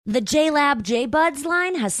The JLab J-Buds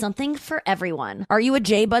line has something for everyone. Are you a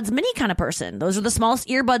J-Buds mini kind of person? Those are the smallest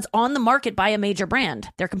earbuds on the market by a major brand.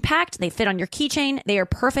 They're compact, they fit on your keychain, they are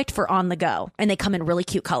perfect for on the go, and they come in really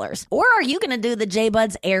cute colors. Or are you going to do the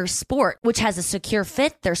J-Buds Air Sport, which has a secure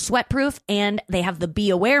fit, they're sweat-proof, and they have the Be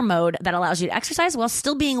Aware mode that allows you to exercise while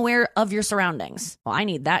still being aware of your surroundings. Well, I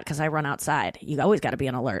need that because I run outside. You always got to be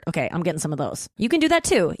on alert. Okay, I'm getting some of those. You can do that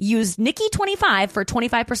too. Use Nikki25 for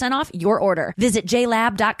 25% off your order. Visit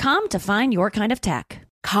jlab.com to find your kind of tech.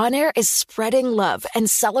 Conair is spreading love and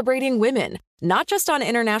celebrating women, not just on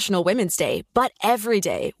International Women's Day, but every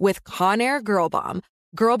day with Conair Girl Bomb.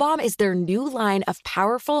 Girl Bomb is their new line of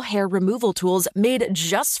powerful hair removal tools made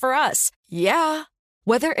just for us. Yeah.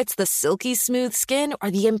 Whether it's the silky smooth skin or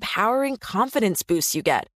the empowering confidence boost you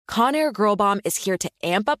get, Conair Girl Bomb is here to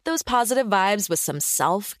amp up those positive vibes with some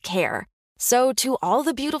self-care. So to all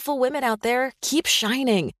the beautiful women out there, keep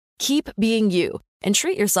shining, keep being you, and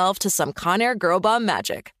treat yourself to some Conair Girl Bomb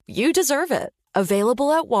magic. You deserve it.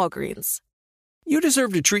 Available at Walgreens. You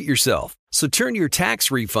deserve to treat yourself, so turn your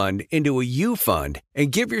tax refund into a U fund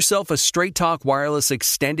and give yourself a Straight Talk Wireless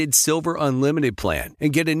Extended Silver Unlimited plan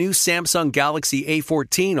and get a new Samsung Galaxy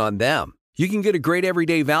A14 on them. You can get a great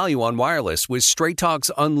everyday value on wireless with Straight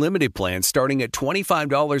Talk's Unlimited plan starting at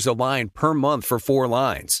 $25 a line per month for 4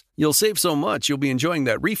 lines. You'll save so much you'll be enjoying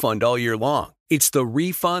that refund all year long. It's the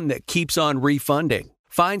refund that keeps on refunding.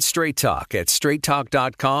 Find Straight Talk at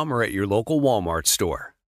straighttalk.com or at your local Walmart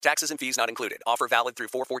store. Taxes and fees not included. Offer valid through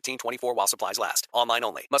 4/14/24 while supplies last. Online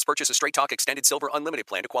only. Must purchase a Straight Talk Extended Silver Unlimited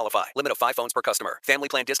plan to qualify. Limit of 5 phones per customer. Family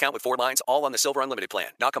plan discount with 4 lines, all on the Silver Unlimited plan.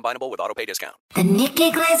 Not combinable with auto pay discount. The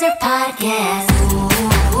Nikki Glaser Podcast.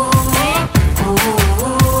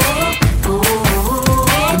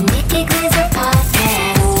 The Nikki Glaser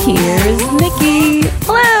Podcast. Here's Nikki.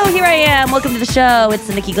 Hello, here I am. Welcome to the show. It's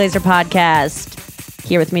the Nikki Glaser Podcast.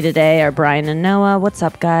 Here with me today are Brian and Noah. What's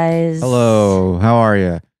up, guys? Hello. How are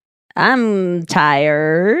you? I'm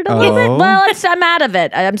tired a little bit. Well, I'm out of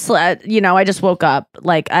it. I just woke up.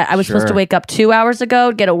 Like I was supposed to wake up 2 hours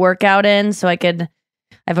ago, get a workout in, so I could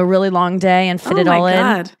have a really long day and fit it all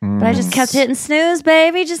in. But I just kept hitting snooze,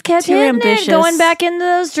 baby. Just kept hitting it, going back into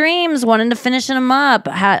those dreams, wanting to finish them up.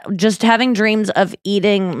 Just having dreams of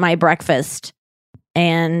eating my breakfast,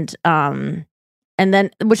 and then,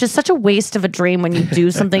 which is such a waste of a dream when you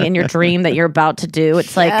do something in your dream that you're about to do.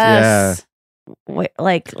 It's like, let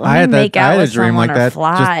me make out with someone or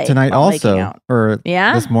fly. Just tonight also, or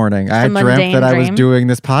this morning. I had dreamt that I was doing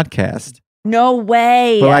this podcast. No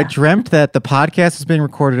way. But I dreamt that the podcast was being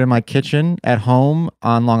recorded in my kitchen at home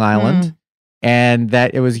on Long Island, and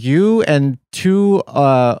that it was you and 2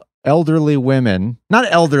 elderly women. Not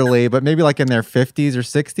elderly, but maybe like in their 50s or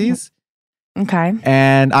 60s. Okay.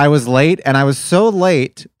 And I was late, and I was so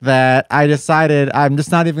late that I decided I'm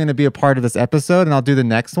just not even going to be a part of this episode, and I'll do the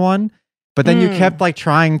next one. But then you kept like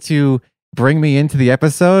trying to bring me into the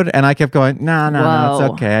episode, and I kept going, no,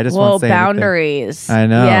 it's okay. I just won't say boundaries. Anything. I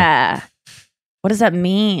know. Yeah. What does that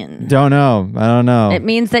mean? I don't know. It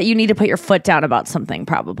means that you need to put your foot down about something,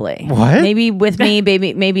 probably. What? Maybe with me,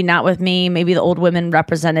 maybe not with me. Maybe the old women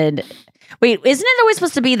represented. Wait, isn't it always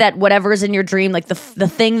supposed to be that whatever's in your dream, like the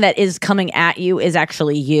thing that is coming at you is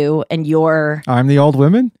actually you and you're... I'm the old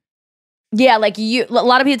women? Yeah, like you. A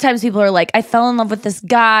lot of times people are like, I fell in love with this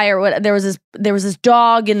guy, or what. There was this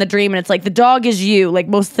dog in the dream, and it's like the dog is you. Like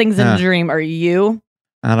most things in the dream are you.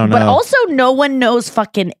 I don't know. But also, no one knows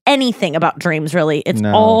fucking anything about dreams, really. It's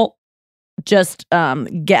all just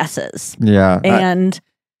guesses. Yeah.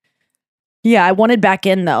 I wanted back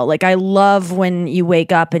in, though. Like, I love when you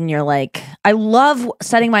wake up and you're like, I love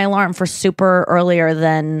setting my alarm for super earlier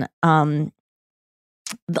than,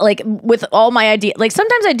 like, with all my ideas. Like,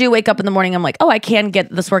 sometimes I do wake up in the morning, I'm like, oh, I can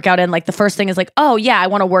get this workout in. Like, the first thing is like, oh, yeah, I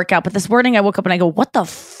want to work out. But this morning I woke up and I go, what the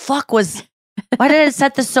fuck was... Why did I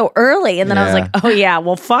set this so early? And then I was like, oh yeah,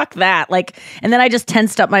 well fuck that. Like, and then I just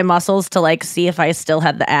tensed up my muscles to like see if I still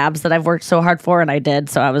had the abs that I've worked so hard for, and I did.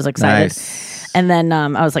 So I was excited. Nice. And then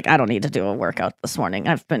I was like, I don't need to do a workout this morning.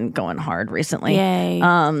 I've been going hard recently. Yay.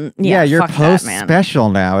 You're post special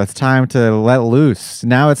now. It's time to let loose.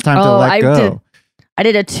 Now it's time to let go. I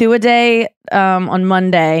did a 2-a-day on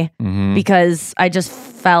Monday because I just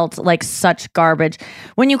felt like such garbage.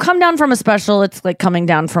 When you come down from a special, it's like coming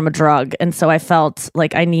down from a drug. And so I felt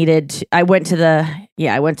like I went to the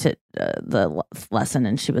lesson,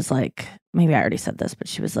 and she was like, maybe I already said this, but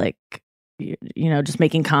she was like, just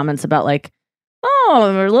making comments about like,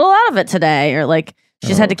 oh, we're a little out of it today. Or like, she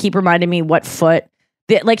just had to keep reminding me what foot.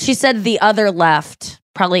 Like she said the other left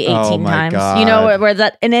probably 18 times. God. Where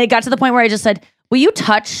that, and then it got to the point where I just said, will you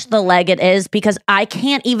touch the leg it is? Because I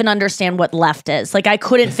can't even understand what left is. Like I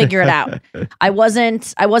couldn't figure it out. I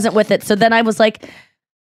wasn't with it. So then I was like,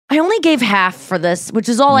 I only gave half for this, which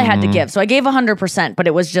is all I had to give. So I gave 100%, but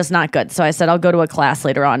it was just not good. So I said, I'll go to a class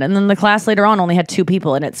later on. And then the class later on only had 2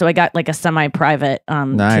 people in it. So I got like a semi-private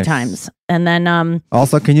 2 times. And then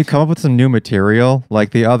also, can you come up with some new material?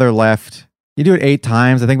 Like the other left, you do it 8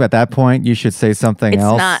 times. I think at that point you should say something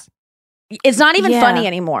else. It's not even funny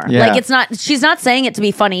anymore. Yeah. Like she's not saying it to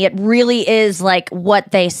be funny. It really is like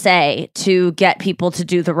what they say to get people to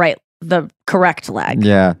do the correct leg.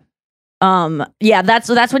 Yeah.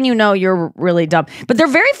 That's when you know you're really dumb. But they're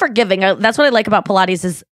very forgiving. That's what I like about Pilates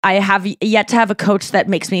is I have yet to have a coach that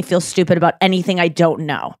makes me feel stupid about anything I don't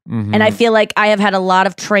know. Mm-hmm. And I feel like I have had a lot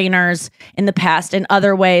of trainers in the past in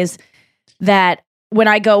other ways that when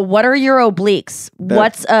I go, what are your obliques?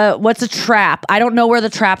 What's a trap? I don't know where the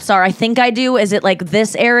traps are. I think I do. Is it like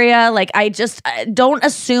this area? Like I just don't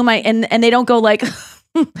assume and they don't go like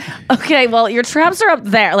okay, well, your traps are up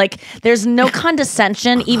there. Like, there's no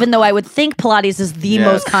condescension, even though I would think Pilates is the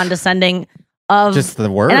most condescending of... Just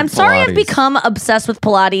the word And I'm sorry Pilates. I've become obsessed with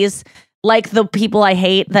Pilates, like the people I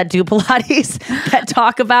hate that do Pilates, that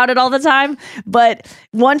talk about it all the time. But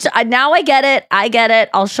now I get it.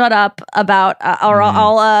 I'll shut up about,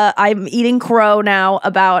 I'm eating crow now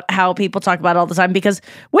about how people talk about it all the time, because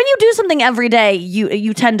when you do something every day,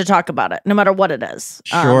 you tend to talk about it, no matter what it is.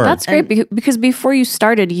 Sure. That's great, because before you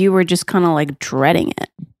started, you were just kind of like dreading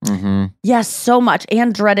it. Mm-hmm. Yes, so much.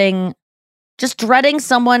 And dreading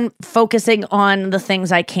someone focusing on the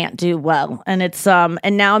things I can't do well. And it's and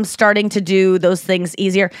now I'm starting to do those things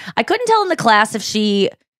easier. I couldn't tell in the class if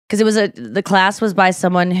because the class was by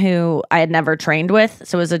someone who I had never trained with.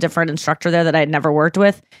 So it was a different instructor there that I had never worked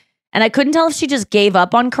with. And I couldn't tell if she just gave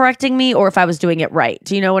up on correcting me or if I was doing it right.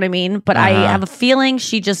 Do you know what I mean? But I have a feeling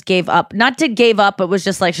she just gave up. Not to gave up, but was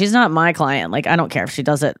just like, she's not my client. Like, I don't care if she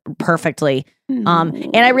does it perfectly. And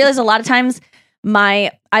I realize a lot of times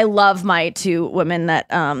I love my 2 women that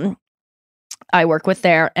I work with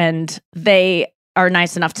there, and they are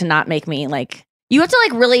nice enough to not make me like, you have to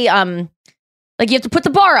like really like you have to put the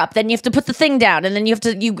bar up, then you have to put the thing down, and then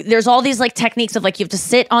there's all these like techniques of like you have to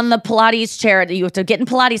sit on the Pilates chair, you have to get in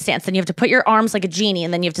Pilates stance, then you have to put your arms like a genie,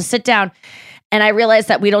 and then you have to sit down. And I realized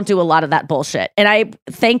that we don't do a lot of that bullshit. And I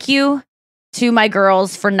thank you to my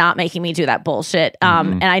girls for not making me do that bullshit.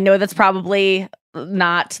 And I know that's probably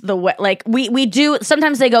not the way, like we do.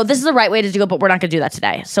 Sometimes they go, this is the right way to do it, but we're not gonna do that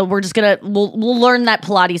today. So we're just we'll learn that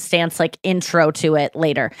Pilates stance, like intro to it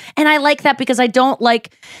later. And I like that because I don't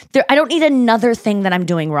need another thing that I'm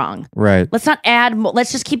doing wrong. Right. Let's not add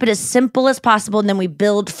let's just keep it as simple as possible, and then we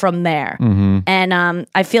build from there. And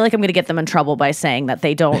I feel like I'm gonna get them in trouble by saying that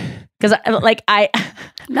they don't, because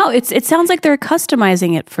No, it sounds like they're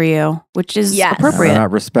customizing it for you, which is appropriate.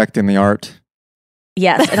 Not respecting the art.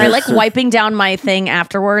 Yes, and I like wiping down my thing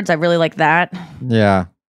afterwards. I really like that. Yeah.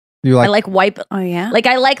 I like wipe. Oh yeah. Like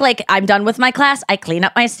I like I'm done with my class. I clean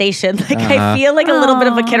up my station. Like I feel like a little bit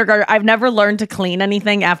of a kindergartner. I've never learned to clean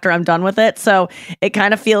anything after I'm done with it, so it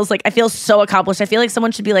kind of feels like I feel so accomplished. I feel like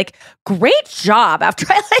someone should be like, "Great job!" after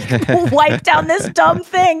I like wipe down this dumb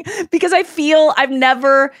thing, because I feel I've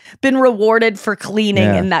never been rewarded for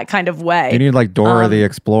cleaning in that kind of way. You need like Dora the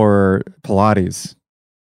Explorer Pilates.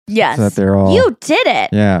 Yes, So that they're all. You did it.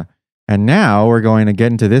 Yeah, and now we're going to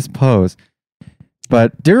get into this pose.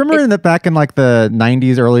 But do you remember back in like the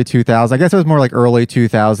 90s, early 2000s? I guess it was more like early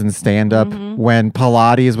 2000s stand-up when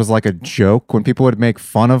Pilates was like a joke, when people would make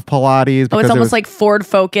fun of Pilates. Oh, it's almost like Ford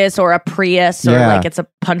Focus or a Prius, or like it's a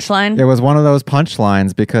punchline. It was one of those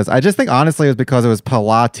punchlines, because I just think honestly it was because it was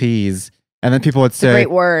Pilates. And then people would say,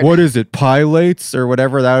 great word. What is it, pilates or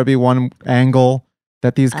whatever? That would be one angle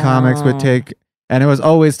that these comics would take. And it was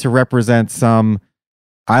always to represent some,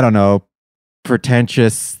 I don't know,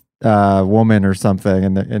 pretentious woman or something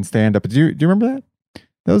in stand-up. Do you remember that?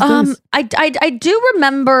 Those days? I do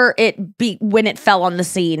remember it when it fell on the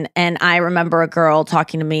scene, and I remember a girl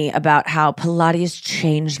talking to me about how Pilates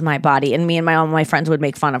changed my body, and me and all my friends would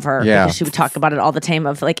make fun of her because she would talk about it all the time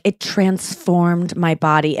of like, it transformed my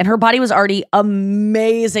body, and her body was already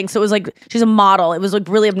amazing. So it was like, she's a model. It was like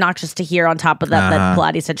really obnoxious to hear on top of that that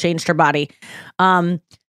Pilates had changed her body.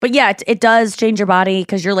 But yeah, it does change your body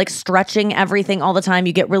because you're like stretching everything all the time.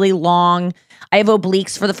 You get really long. I have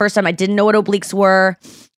obliques for the first time. I didn't know what obliques were.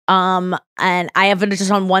 And I have it just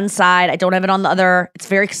on one side. I don't have it on the other. It's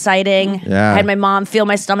very exciting. Yeah. I had my mom feel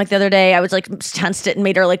my stomach the other day. I was like tensed it and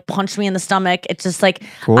made her like punch me in the stomach. It's just like,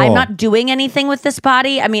 cool. I'm not doing anything with this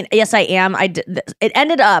body. I mean, yes, I am. It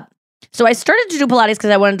ended up. So I started to do Pilates because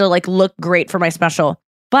I wanted to like look great for my special.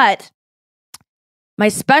 But my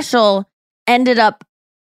special ended up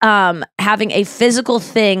having a physical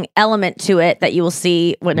thing element to it that you will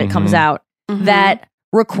see when it comes out that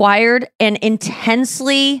required an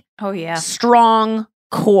intensely strong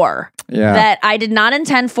core that I did not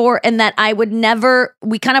intend for, and that I would never.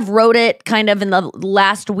 We kind of wrote it kind of in the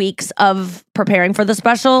last weeks of preparing for the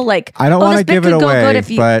special. Like, I don't want to give it away, but at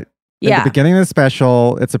the beginning of the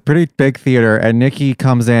special, it's a pretty big theater, and Nikki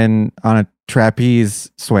comes in on a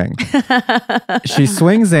trapeze swing. She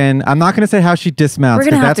swings in. I'm not going to say how she dismounts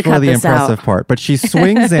because that's really the impressive part. But she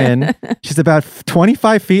swings in. She's about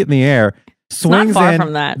 25 feet in the air. Swings far in.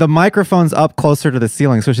 From that. The microphone's up closer to the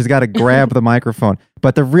ceiling, so she's got to grab the microphone.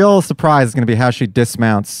 But the real surprise is going to be how she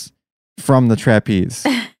dismounts from the trapeze.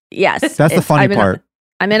 Yes, that's the funny part.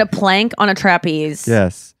 I'm in a plank on a trapeze.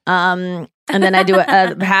 Yes. And then I do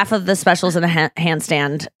half of the specials in a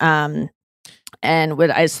handstand. And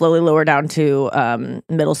I slowly lower down to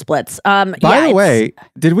middle splits. By the way,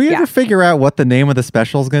 did we ever figure out what the name of the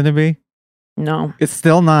special is going to be? No. It's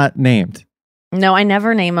still not named. No, I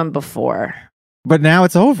never name them before. But now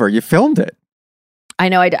it's over. You filmed it. I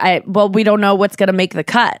know. Well, we don't know what's going to make the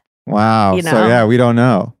cut. Wow. You know? So yeah, we don't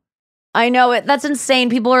know. I know it. That's insane.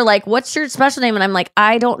 People are like, "What's your special name?" And I'm like,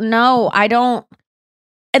 "I don't know. I don't."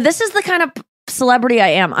 And this is the kind of celebrity I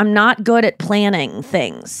am. I'm not good at planning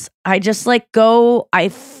things. I just like go. I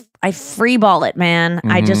free ball it, man.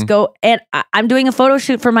 I just go, and I'm doing a photo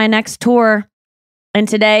shoot for my next tour, and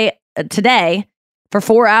today for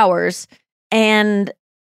 4 hours, and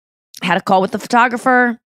had a call with the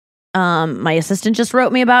photographer. My assistant just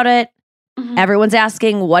wrote me about it. Everyone's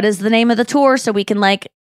asking, what is the name of the tour, so we can like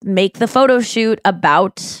make the photo shoot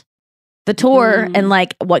about the tour and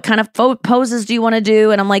like what kind of poses do you want to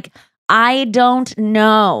do? And I'm like, I don't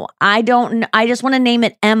know. I just want to name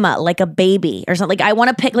it Emma, like a baby or something. Like I want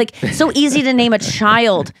to pick, like, so easy to name a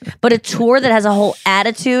child, but a tour that has a whole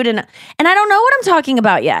attitude, and I don't know what I'm talking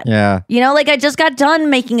about yet. Yeah. You know, like I just got done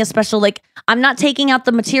making a special. Like I'm not taking out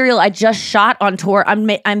the material I just shot on tour.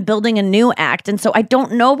 I'm building a new act, and so I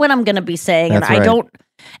don't know what I'm going to be saying. That's and right.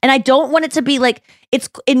 I don't want it to be like, it's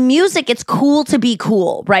in music. It's cool to be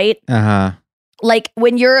cool, right? Like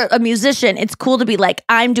when you're a musician, it's cool to be like,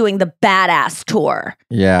 I'm doing the badass tour.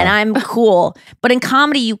 Yeah. And I'm cool. But in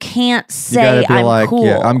comedy, you can't say I'm like, cool.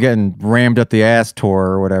 Yeah, I'm getting rammed up the ass tour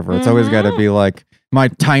or whatever. It's always got to be like my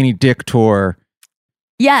tiny dick tour.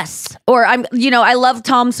 Yes. Or I love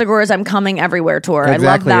Tom Segura's I'm Coming Everywhere tour. Exactly.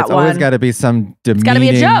 I love that it's one. It's always got to be some demeaning. It's got to be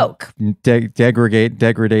a joke.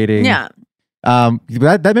 Degradating. Yeah.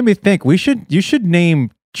 That made me think you should name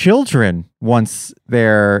children once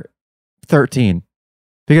they're 13,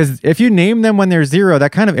 because if you name them when they're 0,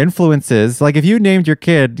 that kind of influences. Like if you named your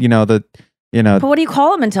kid, But what do you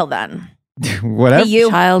call them until then? Whatever. Hey,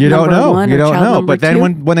 child you don't number know. one You or don't child know. number But then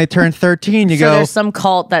two? when they turn 13, you So go. there's some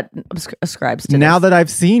cult that ascribes to Now this. that I've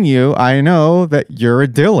seen you, I know that you're a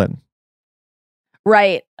Dylan.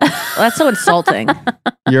 Right. That's so insulting.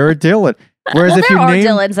 You're a Dylan. Whereas if there you are name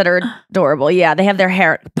Dylans that are adorable. Yeah, they have their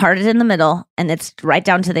hair parted in the middle, and it's right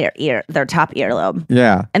down to their top earlobe.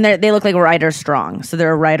 Yeah. And they look like Ryder Strong, so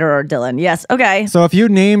they're a Ryder or Dylan. Yes, okay. So if you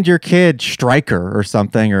named your kid Stryker or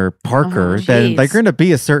something, or Parker, then they're going to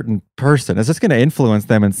be a certain person. It's just going to influence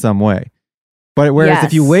them in some way. But whereas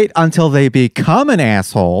if you wait until they become an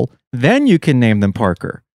asshole, then you can name them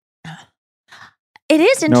Parker. It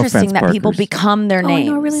is interesting that people become their names.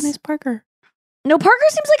 Oh, no, really nice Parker. No, Parker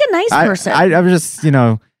seems like a nice person. I'm just,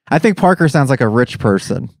 I think Parker sounds like a rich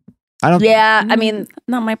person. I don't. Yeah, I mean,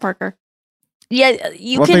 not my Parker. Yeah,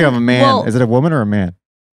 you One can. thing of a man. Well, Is it a woman or a man?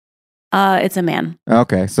 It's a man.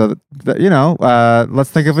 Okay, so let's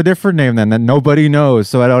think of a different name then that nobody knows,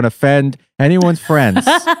 so I don't offend anyone's friends.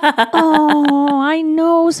 Oh, I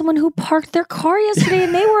know someone who parked their car yesterday,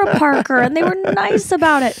 and they were a Parker, and they were nice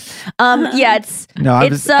about it. Yeah, it's no. I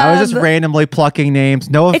was just randomly plucking names.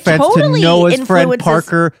 No offense totally to Noah's friend influences-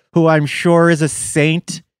 Parker, who I'm sure is a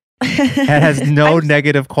saint and has no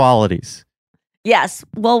negative qualities. Yes.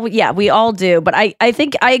 Well, yeah, we all do. But I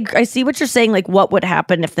think I see what you're saying. Like, what would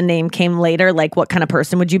happen if the name came later? Like, what kind of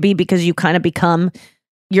person would you be? Because you kind of become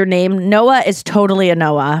your name. Noah is totally a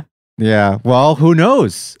Noah. Yeah. Well, who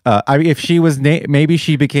knows? I mean, if she was maybe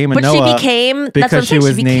she became a But Noah. she became because that's what I'm saying. she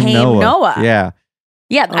was She named became Noah. Yeah.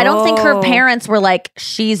 Yeah. I don't think her Oh. parents were like,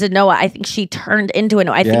 she's a Noah. I think she turned into a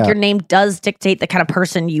Noah. I think your name does dictate the kind of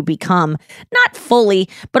person you become. Not fully,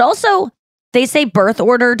 but also they say birth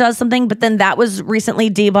order does something, but then that was recently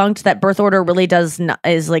debunked that birth order really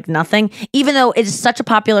is like nothing, even though it is such a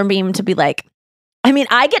popular meme to be like, I mean,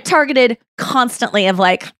 I get targeted constantly of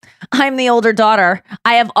like, I'm the older daughter.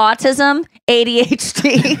 I have autism,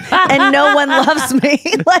 ADHD, and no one loves me.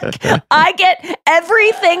 Like, I get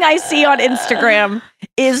everything I see on Instagram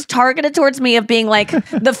is targeted towards me of being like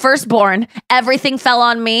the firstborn. Everything fell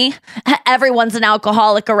on me. Everyone's an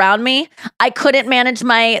alcoholic around me. I couldn't manage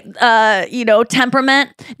my, temperament.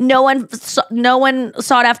 No one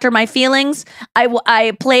sought after my feelings.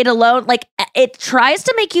 I played alone. Like, it tries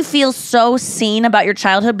to make you feel so seen about your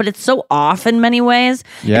childhood, but it's so off in many ways.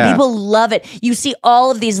 Yeah. And people love it. You see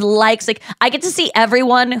all of these likes. Like, I get to see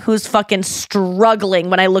everyone who's fucking struggling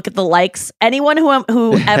when I look at the likes. Anyone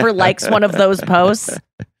who ever likes one of those posts,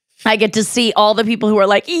 I get to see all the people who are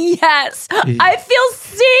like, yes, I feel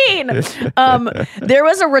seen. There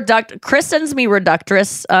was Chris sends me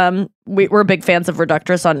Reductress. We're big fans of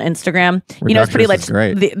Reductress on Instagram. It's pretty like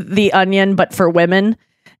the Onion, but for women.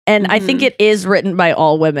 And I think it is written by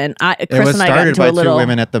all women. Chris and I got into a little... two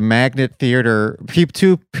women at the Magnet Theater.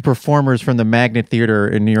 Two performers from the Magnet Theater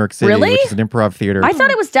in New York City, really? Which is an improv theater. I thought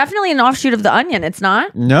it was definitely an offshoot of the Onion. It's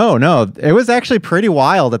not? No. It was actually pretty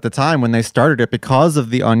wild at the time when they started it because of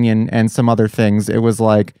the Onion and some other things. It was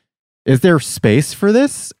like, is there space for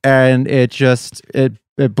this? And it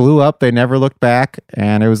blew up. They never looked back,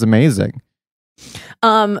 and it was amazing.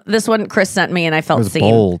 This one Chris sent me, and I felt it was seen.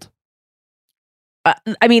 Bold.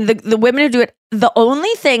 I mean, the women who do it, the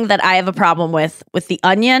only thing that I have a problem with the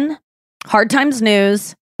Onion, Hard Times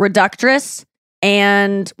News, Reductress,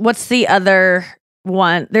 and what's the other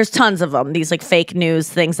one? There's tons of them. These like fake news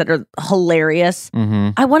things that are hilarious. Mm-hmm.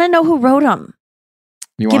 I want to know who wrote them.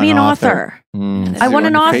 Give me an author. I want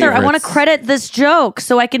an author. Favorites. I want to credit this joke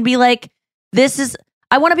so I can be like,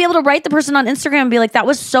 I want to be able to write the person on Instagram and be like, that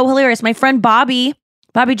was so hilarious. My friend Bobby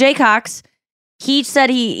J. Cox, he said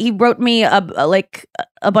he wrote me a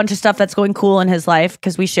bunch of stuff that's going cool in his life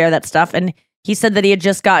because we share that stuff. And he said that he had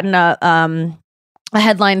just gotten a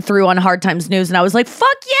headline through on Hard Times News. And I was like,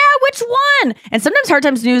 fuck yeah, which one? And sometimes Hard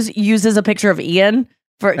Times News uses a picture of Ian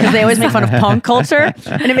because they always make fun of punk culture.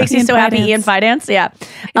 And it makes me so happy. Ian Fidance. Yeah.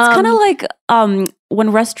 It's kind of like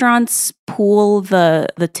when restaurants pool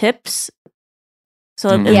the tips.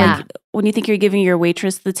 So when you think you're giving your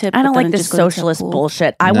waitress the tip, I don't like this socialist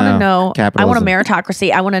bullshit. I want to know. Capitalism. I want a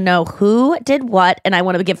meritocracy. I want to know who did what, and I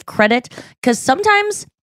want to give credit because sometimes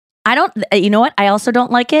I don't. You know what? I also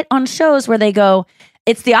don't like it on shows where they go.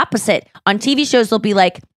 It's the opposite. On TV shows, they'll be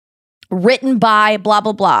like written by blah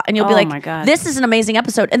blah blah, and you'll be like, my God. "This is an amazing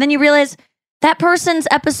episode," and then you realize that person's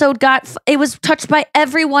episode it was touched by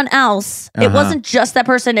everyone else. It wasn't just that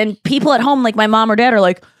person, and people at home, like my mom or dad, are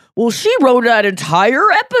like, well, she wrote that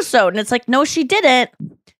entire episode. And it's like, no, she didn't.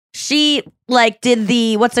 She like did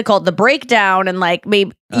the, what's it called? The breakdown and like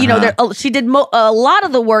maybe, she did a lot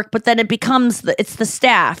of the work, but then it becomes, it's the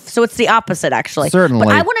staff. So it's the opposite actually. Certainly.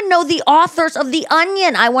 But I want to know the authors of The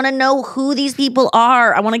Onion. I want to know who these people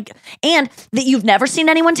are. And that you've never seen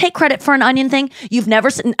anyone take credit for an Onion thing. I've never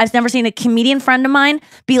seen a comedian friend of mine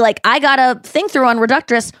be like, I got a thing through on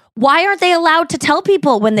Reductress. Why aren't they allowed to tell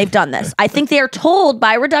people when they've done this? I think they are told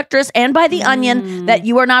by Reductress and by The Onion that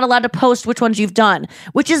you are not allowed to post which ones you've done,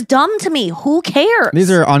 which is dumb to me. Who cares?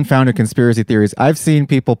 These are unfounded conspiracy theories. I've seen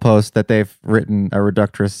people post that they've written a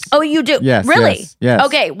Reductress. Oh, you do? Yes. Really? Yes.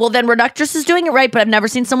 Okay, well then Reductress is doing it right, but I've never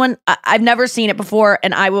seen I've never seen it before,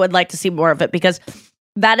 and I would like to see more of it because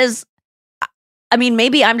that is... I mean,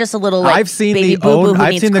 maybe I'm just a little like I've seen baby boo-boo who I've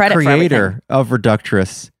needs seen the credit creator of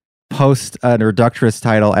Reductress post a Reductress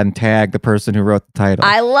title and tag the person who wrote the title.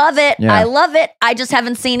 I love it. Yeah. I love it. I just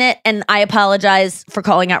haven't seen it, and I apologize for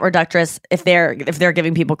calling out Reductress if they're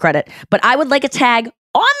giving people credit. But I would like a tag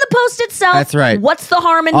on the post itself. That's right. What's the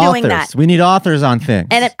harm in doing that? We need authors on things.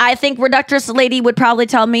 And I think Reductress lady would probably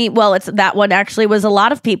tell me, well, it's that one actually was a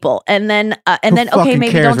lot of people, and then okay,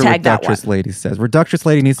 maybe don't tag that one. Reductress lady says. Reductress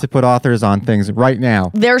lady needs to put authors on things right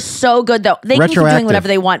now. They're so good though. They can keep doing whatever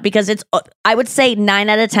they want because it's. I would say 9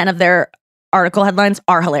 out of 10 of their article headlines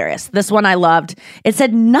are hilarious. This one I loved. It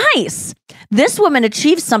said, nice. This woman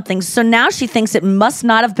achieved something, so now she thinks it must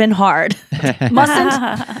not have been hard.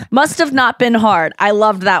 Must have not been hard. I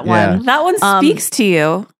loved that one. That one speaks to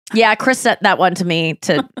you. Yeah, Chris sent that one to me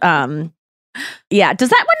to yeah. Does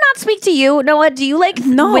that one not speak to you, Noah? Do you like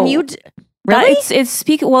when you really? It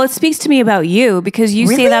speaks to me about you because you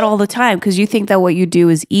say that all the time because you think that what you do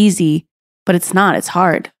is easy, but it's not. It's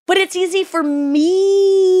hard. But it's easy for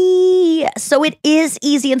me. So it is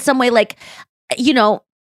easy in some way. Like,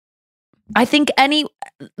 I think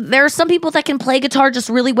there are some people that can play guitar just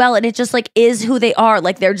really well, and it just like is who they are.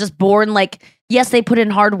 Like they're just born like, yes, they put in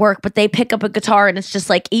hard work, but they pick up a guitar and it's just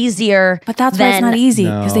like easier. But that's why it's not easy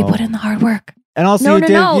because they put in the hard work. And also,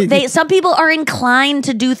 Some people are inclined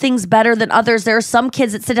to do things better than others. There are some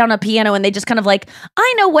kids that sit down on a piano and they just kind of like,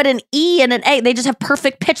 I know what an E and an A. They just have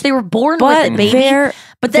perfect pitch. They were born with it, baby.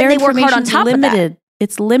 But then they work hard on top of that.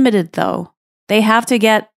 It's limited, though. They have to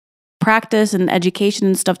get practice and education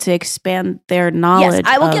and stuff to expand their knowledge.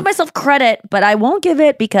 Yes, I will give myself credit, but I won't give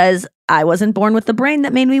it because I wasn't born with the brain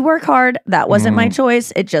that made me work hard. That wasn't my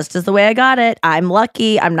choice. It just is the way I got it. I'm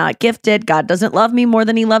lucky. I'm not gifted. God doesn't love me more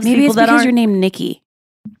than he loves people that aren't. Maybe it's because you're named Nikki.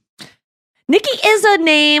 Nikki is a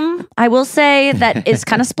name, I will say, that is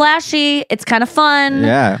kind of splashy. It's kind of fun.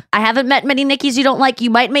 Yeah. I haven't met many Nickis you don't like. You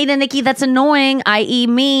might meet a Nikki that's annoying, i.e.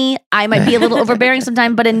 me. I might be a little overbearing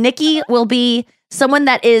sometimes, but a Nikki will be someone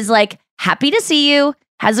that is like happy to see you,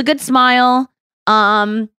 has a good smile,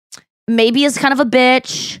 maybe is kind of a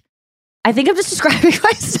bitch. I think I'm just describing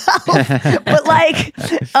myself, but like,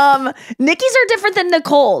 Nikki's are different than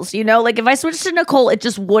Nicole's, you know, like if I switched to Nicole, it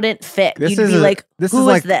just wouldn't fit. You'd be like, who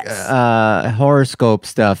is this? Horoscope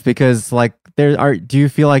stuff, because like do you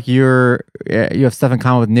feel like you have stuff in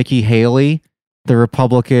common with Nikki Haley, the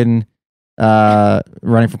Republican,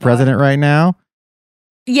 running for president right now?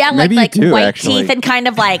 Yeah. Maybe like do, white actually. teeth and kind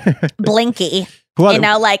of like blinky. What? You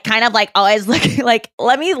know, like kind of like always looking like,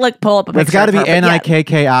 let me pull up a picture. It's got to be of her,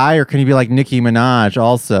 Nikki, or can you be like Nicki Minaj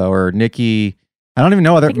also, or Nikki? I don't even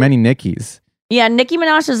know many Nikkis. Yeah, Nicki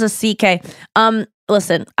Minaj is a CK.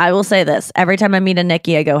 Listen, I will say this. Every time I meet a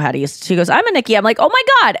Nikki, I go, she goes, I'm a Nikki. I'm like, oh my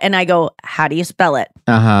God. And I go, how do you spell it?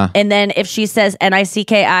 Uh-huh. And then if she says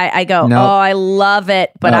Nicki, I go, Nope. oh, I love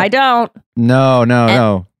it, but I don't.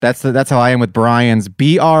 No. That's how I am with Brian's.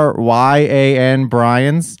 Bryan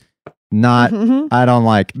Brian's. Not, I don't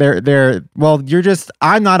like.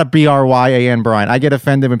 I'm not a Bryan Brian. I get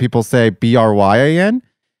offended when people say Bryan. And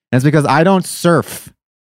it's because I don't surf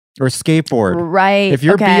or skateboard. Right. If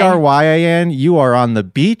you're Bryan, you are on the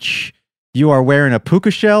beach. You are wearing a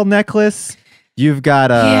puka shell necklace. You've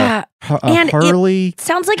got a Hurley. It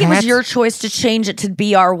sounds like it was your choice to change it to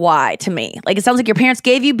BRY to me. Like it sounds like your parents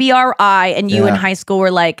gave you BRI and you in high school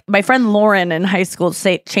were like, my friend Lauren in high school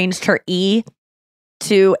changed her E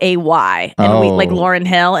to a Y, and we like Lauryn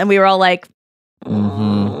Hill, and we were all like,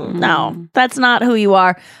 no, that's not who you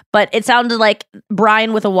are. But it sounded like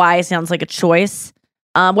Brian with a Y sounds like a choice.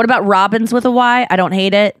 What about Robbins with a Y? I don't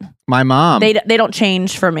hate it. My mom. They don't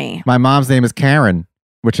change for me. My mom's name is Karen,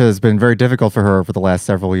 which has been very difficult for her over the last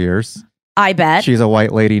several years. I bet. She's a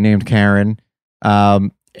white lady named Karen.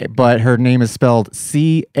 But her name is spelled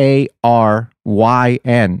Caryn.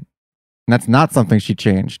 And that's not something she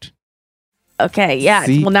changed. Okay, yeah.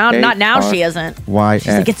 Well, not now she isn't. She's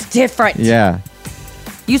like, it's different. Yeah.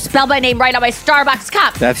 You spelled my name right on my Starbucks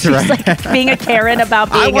cup. That's She's right. like being a Karen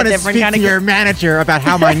about being a different kind of. I want to speak to your manager about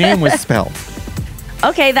how my name was spelled.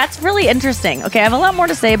 Okay, that's really interesting. Okay, I have a lot more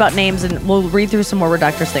to say about names, and we'll read through some more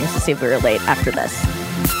Reductors things to see if we relate after this.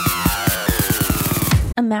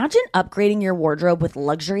 Imagine upgrading your wardrobe with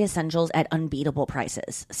luxury essentials at unbeatable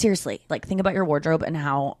prices. Seriously, like think about your wardrobe and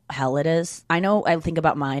how hell it is. I know I think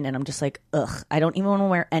about mine and I'm just like, ugh, I don't even want to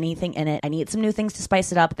wear anything in it. I need some new things to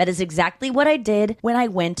spice it up. That is exactly what I did when I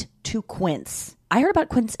went to Quince. I heard about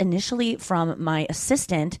Quince initially from my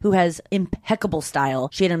assistant who has impeccable style.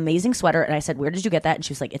 She had an amazing sweater and I said, where did you get that? And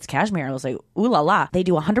she was like, it's cashmere. I was like, ooh la la. They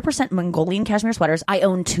do 100% Mongolian cashmere sweaters. I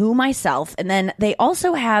own 2 myself. And then they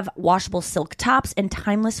also have washable silk tops and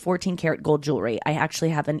timeless 14 karat gold jewelry. I actually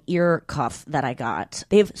have an ear cuff that I got.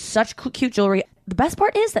 They have such cute jewelry. The best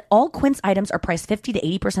part is that all Quince items are priced 50 to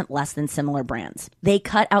 80% less than similar brands. They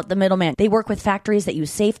cut out the middleman. They work with factories that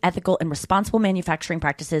use safe, ethical, and responsible manufacturing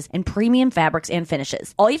practices and premium fabrics and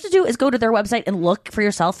finishes. All you have to do is go to their website and look for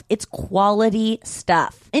yourself. It's quality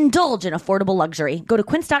stuff. Indulge in affordable luxury. Go to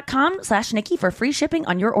quince.com/Nikki for free shipping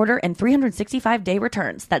on your order and 365-day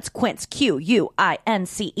returns. That's Quince,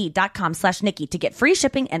 QUINCE.com/Nikki to get free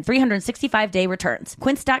shipping and 365-day returns.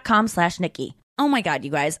 Quince.com/Nikki. Oh my God, you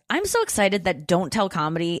guys. I'm so excited that Don't Tell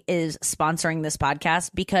Comedy is sponsoring this podcast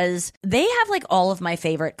because they have like all of my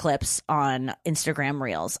favorite clips on Instagram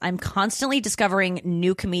Reels. I'm constantly discovering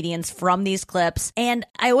new comedians from these clips. And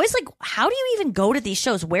I always like, how do you even go to these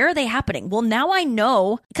shows? Where are they happening? Well, now I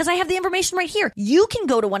know because I have the information right here. You can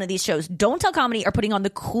go to one of these shows. Don't Tell Comedy are putting on the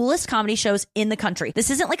coolest comedy shows in the country. This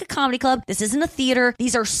isn't like a comedy club. This isn't a theater.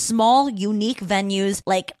 These are small, unique venues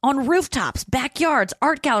like on rooftops, backyards,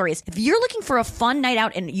 art galleries. If you're looking for a fun night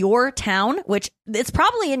out in your town, which it's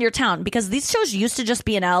probably in your town because these shows used to just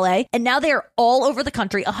be in LA and now they're all over the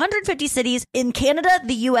country, 150 cities in Canada,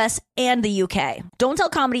 the US, and the UK. Don't Tell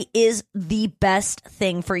Comedy is the best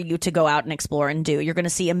thing for you to go out and explore and do. You're going to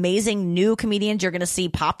see amazing new comedians. You're going to see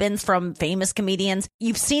pop-ins from famous comedians.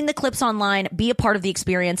 You've seen the clips online. Be a part of the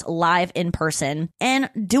experience live in person and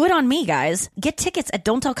do it on me, guys. Get tickets at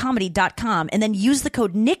don'ttellcomedy.com and then use the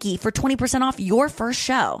code Nikki for 20% off your first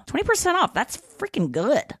show. 20% off. That's freaking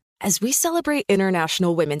good. As we celebrate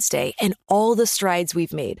International Women's Day and all the strides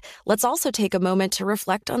we've made, let's also take a moment to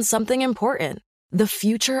reflect on something important: the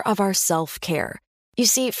future of our self-care. You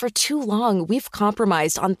see, for too long, we've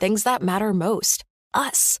compromised on things that matter most,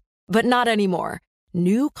 us. But not anymore.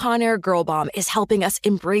 New Conair Girl Bomb is helping us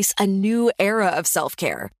embrace a new era of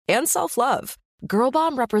self-care and self-love. Girl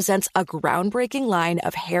Bomb represents a groundbreaking line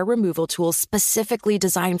of hair removal tools specifically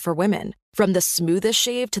designed for women. From the smoothest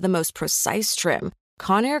shave to the most precise trim,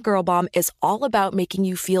 Conair Girl Bomb is all about making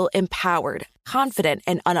you feel empowered, confident,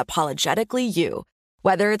 and unapologetically you.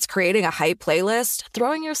 Whether it's creating a hype playlist,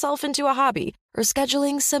 throwing yourself into a hobby, or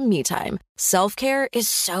scheduling some me time, self-care is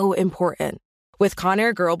so important. With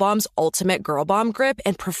Conair Girl Bomb's ultimate Girl Bomb grip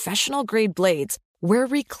and professional-grade blades, we're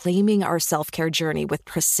reclaiming our self-care journey with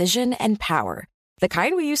precision and power, the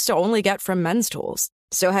kind we used to only get from men's tools.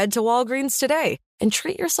 So head to Walgreens today and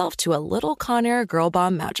treat yourself to a little Conair Girl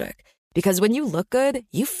Bomb magic. Because when you look good,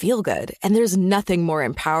 you feel good, and there's nothing more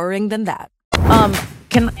empowering than that.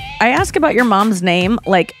 Can I ask about your mom's name?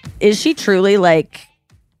 Like, is she truly like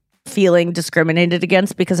feeling discriminated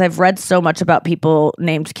against? Because I've read so much about people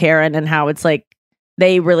named Karen and how it's like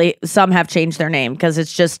some have changed their name because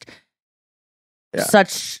it's just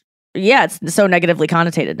it's so negatively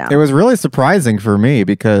connotated now. It was really surprising for me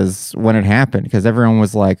because when it happened, because everyone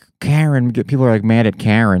was like, Karen, people are like mad at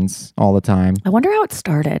Karens all the time. I wonder how it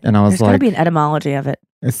started. And I was There's got to be an etymology of it.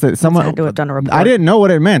 It's that someone had to have done a report. I didn't know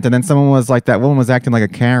what it meant. And then someone was like, that woman was acting like a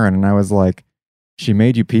Karen. And I was like, she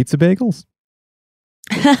made you pizza bagels?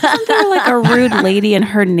 Wasn't there like a rude lady and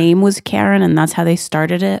her name was Karen and that's how they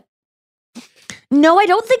started it? No, I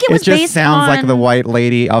don't think it was based on... It just sounds like the white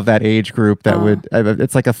lady of that age group that would...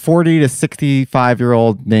 It's like a 40 to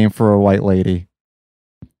 65-year-old name for a white lady.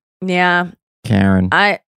 Yeah. Karen.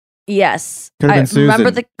 Yes. Could have been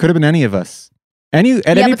Susan. Could have been any of us. At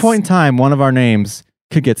any point in time, one of our names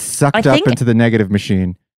could get sucked up into the negative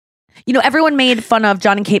machine. You know, everyone made fun of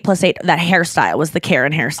John and Kate +8. That hairstyle was the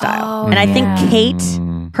Karen hairstyle. And I think Kate,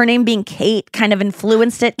 her name being Kate, kind of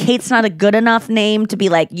influenced it. Kate's not a good enough name to be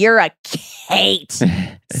like, you're a Kate.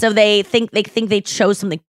 So they think they chose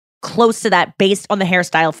something close to that based on the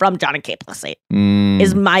hairstyle from John and Kate +8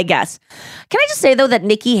 is my guess. Can I just say, though, that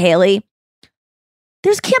Nikki Haley,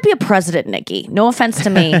 there can't be a president, Nikki. No offense to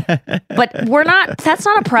me. But that's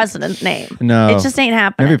not a president name. No. It just ain't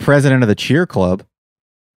happening. Maybe president of the cheer club.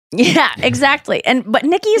 Yeah, exactly. But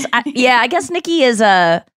Nikki's, I guess Nikki is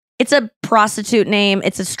it's a prostitute name.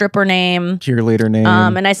 It's a stripper name. Cheerleader name.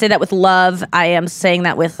 And I say that with love. I am saying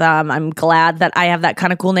that with, I'm glad that I have that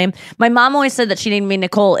kind of cool name. My mom always said that she named me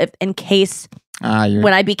Nicole in case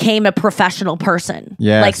when I became a professional person.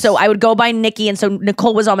 Yes. Like, so I would go by Nikki. And so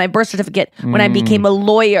Nicole was on my birth certificate when I became a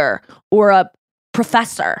lawyer or a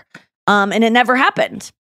professor. And it never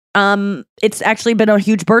happened. It's actually been a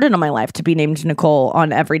huge burden on my life to be named Nicole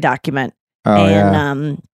on every document.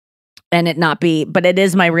 And it not be, but it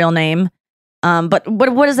is my real name. But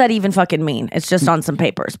what does that even fucking mean? It's just on some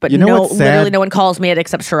papers. But literally no one calls me it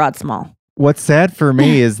except Sherrod Small. What's sad for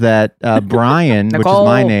me is that Brian, which is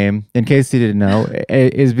my name, in case you didn't know,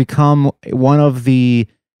 is become one of the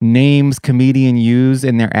names comedian use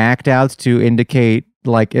in their act outs to indicate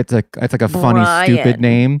like it's like a funny, stupid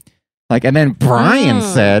name. Like, and then Brian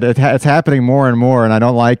said it's happening more and more, and I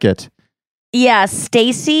don't like it. Yeah,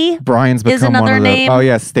 Stacy. Brian's become is another one of name. Oh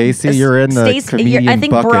yeah, Stacy, you're in the comedian I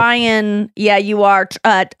think bucket. Brian. Yeah, you are.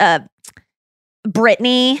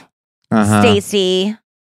 Brittany, Stacy.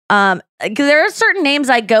 There are certain names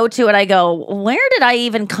I go to, and I go, where did I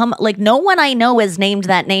even come? Like, no one I know is named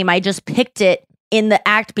that name. I just picked it in the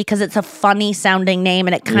act because it's a funny sounding name,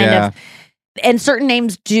 and it kind of. And certain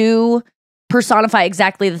names do personify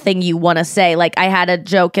exactly the thing you want to say. Like, I had a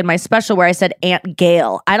joke in my special where I said Aunt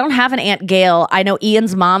Gail. I don't have an Aunt Gail. I know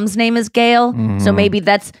Ian's mom's name is Gail. So maybe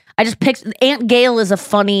I just picked Aunt Gail is a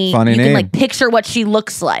funny you name. Can like picture what she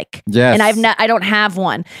looks like. Yes. And I don't have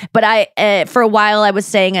one. But I for a while I was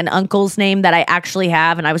saying an uncle's name that I actually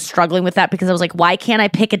have, and I was struggling with that because I was like, why can't I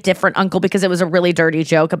pick a different uncle? Because it was a really dirty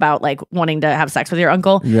joke about like wanting to have sex with your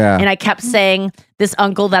uncle. Yeah. And I kept saying this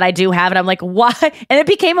uncle that I do have, and I'm like, why? And it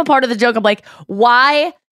became a part of the joke. I'm like,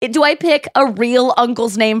 why do I pick a real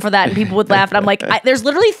uncle's name for that? And people would laugh. And I'm like, there's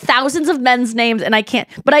literally thousands of men's names and I can't.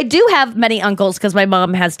 But I do have many uncles because my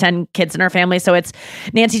mom has 10 kids in her family. So it's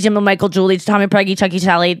Nancy, Jim, and Michael, Julie, Tommy, Peggy, Chucky,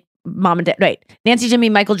 Sally, mom and dad. Wait, Nancy, Jimmy,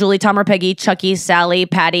 Michael, Julie, Tom or Peggy, Chucky, Sally,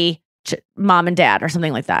 Patty, mom and dad or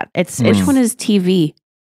something like that. Which one is TV?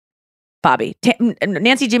 Bobby,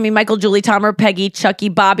 Nancy, Jimmy, Michael, Julie, Tom or Peggy, Chucky,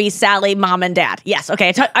 Bobby, Sally, mom and dad. Yes.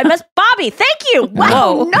 Okay. I missed Bobby. Thank you.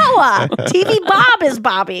 Wow. Noah. TV Bob is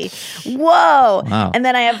Bobby. Whoa. Wow. And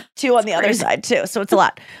then I have 2 on the other side too. So it's a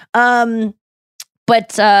lot.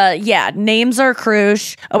 But yeah, names are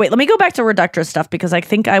crucial. Oh wait, let me go back to reductress stuff because I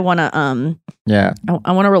think I want to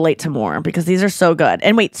I want to relate to more because these are so good.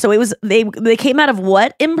 And wait, so it was they came out of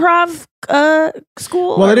what improv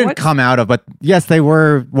school? Well, they didn't come out of, but yes, they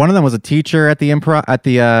were. One of them was a teacher at the improv at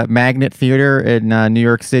the Magnet Theater in New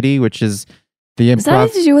York City, which is the improv. Does that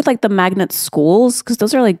have to do with like the Magnet schools? Because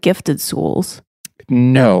those are like gifted schools.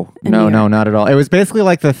 No, not at all. It was basically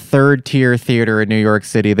like the 3rd tier theater in New York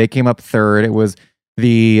City. They came up 3rd. It was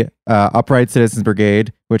the Upright Citizens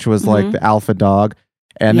Brigade, which was like the alpha dog.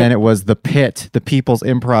 And then it was the Pit, the People's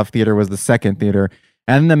Improv Theater was the 2nd theater.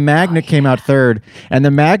 And the Magnet came out 3rd. And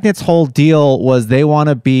the Magnet's whole deal was they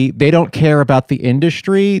don't care about the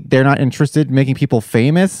industry. They're not interested in making people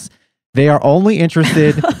famous. They are only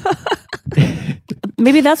interested...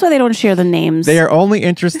 Maybe that's why they don't share the names. They are only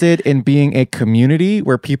interested in being a community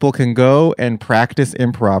where people can go and practice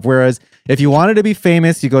improv. Whereas if you wanted to be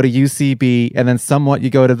famous, you go to UCB and then somewhat you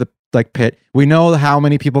go to the like Pitt. We know how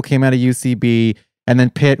many people came out of UCB and then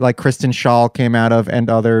Pitt, like Kristen Schaal came out of and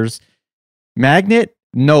others. Magnet,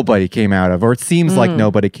 nobody came out of, or it seems like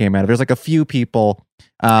nobody came out of. There's like a few people.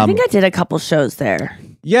 I think I did a couple shows there.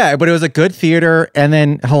 Yeah, but it was a good theater, and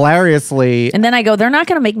then hilariously... And then I go, they're not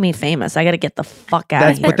going to make me famous. I got to get the fuck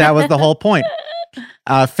out of here. But that was the whole point.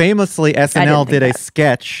 Famously, SNL did a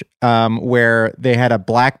sketch where they had a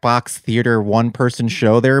black box theater one-person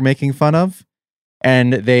show they were making fun of,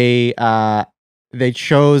 and they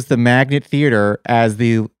chose the Magnet Theater as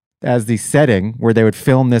the setting where they would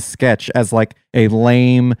film this sketch as like a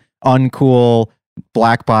lame, uncool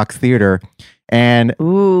black box theater. And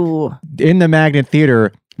in the Magnet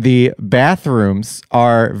Theater, the bathrooms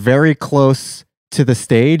are very close to the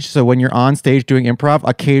stage. So when you're on stage doing improv,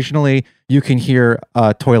 occasionally you can hear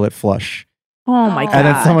a toilet flush. Oh my God. And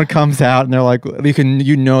then someone comes out and they're like,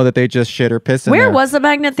 you know that they just shit or piss in Where there. was the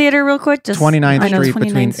Magnet Theater real quick? 29th Street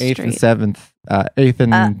between 8th and 7th, 8th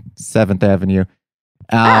and 7th Avenue.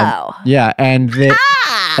 Yeah, and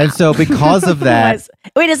so because of that,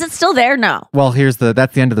 wait, is it still there? No. Well, that's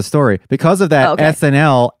the end of the story. Because of that,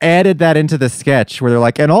 SNL added that into the sketch where they're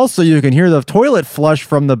like, and also you can hear the toilet flush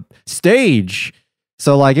from the stage.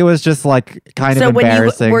 So like it was just like kind of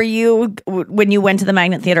embarrassing. When you went to the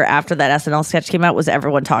Magnet Theater after that SNL sketch came out, was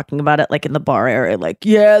everyone talking about it like in the bar area? Like,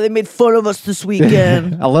 yeah, they made fun of us this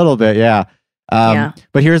weekend. A little bit, yeah.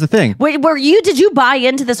 But here's the thing. Wait, did you buy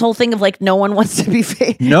into this whole thing of like no one wants to be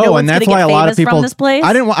famous? No, and that's why a lot of people from this place?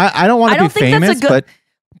 I don't want to be famous, but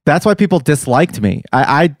that's why people disliked me.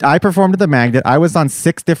 I performed at the Magnet. I was on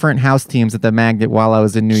 6 different house teams at the Magnet while I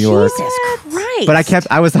was in New York. Jesus Christ. But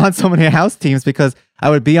I was on so many house teams because I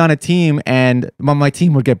would be on a team and my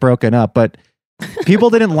team would get broken up, but people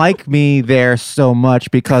didn't like me there so much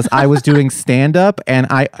because I was doing stand-up and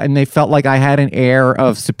they felt like I had an air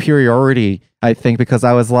of superiority, I think, because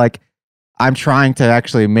I was like, I'm trying to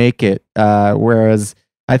actually make it. Whereas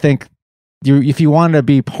I think if you wanted to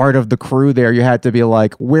be part of the crew there, you had to be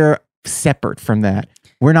like, we're separate from that.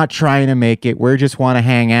 We're not trying to make it. We just want to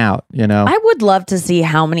hang out, you know? I would love to see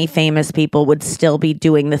how many famous people would still be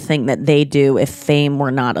doing the thing that they do if fame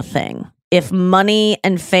were not a thing. If money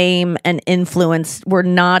and fame and influence were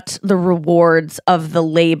not the rewards of the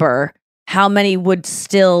labor, how many would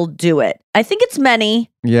still do it? I think it's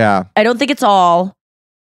many. Yeah. I don't think it's all.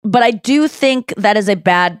 But I do think that is a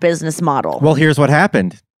bad business model. Well, here's what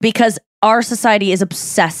happened. Because our society is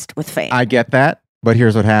obsessed with fame. I get that. But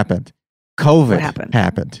here's what happened. COVID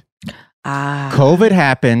happened. COVID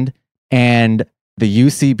happened and the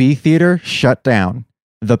UCB theater shut down.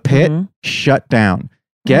 The Pit shut down.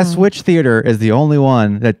 Guess which theater is the only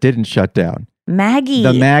one that didn't shut down? Maggie.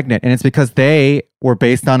 The Magnet. And it's because they were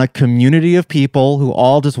based on a community of people who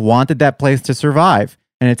all just wanted that place to survive.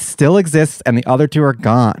 And it still exists and the other 2 are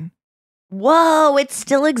gone. Whoa, it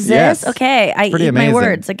still exists? Yes. Okay, I eat amazing. my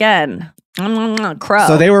words again. Crow.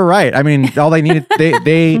 So they were right. I mean, all they needed,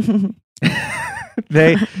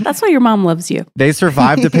 That's why your mom loves you. They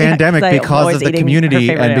survived the pandemic because of the community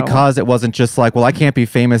and because it wasn't just like, well, I can't be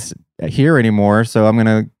famous here anymore, so I'm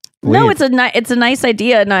gonna leave. No, it's a nice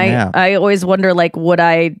idea, and I always wonder, like, would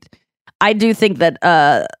I I do think that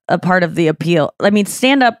a part of the appeal, I mean,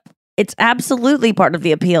 stand up, it's absolutely part of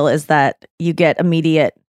the appeal is that you get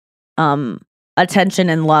immediate attention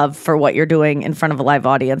and love for what you're doing in front of a live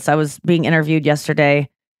audience. I was being interviewed yesterday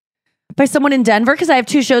by someone in Denver because I have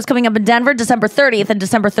 2 shows coming up in Denver, December 30th and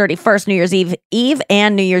December 31st, New Year's Eve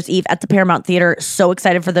and New Year's Eve at the Paramount Theater. So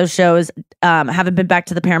excited for those shows. Haven't been back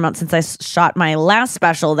to the Paramount since I shot my last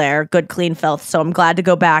special there, Good Clean Filth. So I'm glad to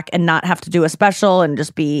go back and not have to do a special and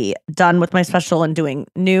just be done with my special and doing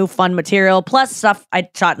new fun material, plus stuff I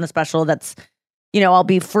shot in the special that's, I'll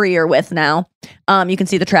be freer with now. You can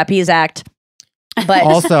see the trapeze act. But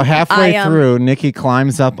also, halfway through, Nikki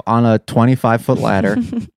climbs up on a 25-foot ladder.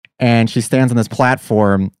 And she stands on this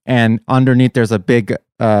platform, and underneath there's a big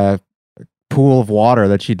pool of water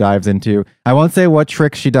that she dives into. I won't say what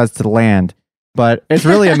tricks she does to land, but it's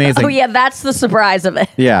really amazing. Oh yeah, that's the surprise of it.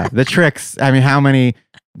 Yeah, the tricks. I mean,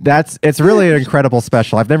 it's really an incredible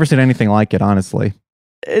special. I've never seen anything like it, honestly.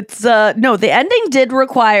 It's no, the ending did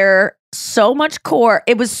require so much core.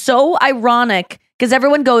 It was so ironic because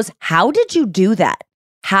everyone goes, "How did you do that?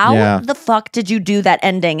 How the fuck did you do that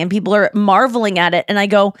ending?" And people are marveling at it, and I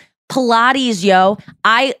go, Pilates, yo.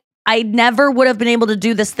 I never would have been able to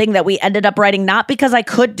do this thing that we ended up writing, not because I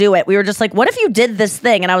could do it. We were just like, what if you did this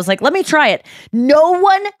thing? And I was like, let me try it. No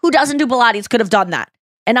one who doesn't do Pilates could have done that.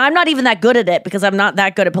 And I'm not even that good at it because I'm not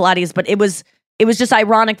that good at Pilates, but it was just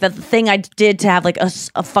ironic that the thing I did to have like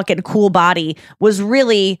a fucking cool body was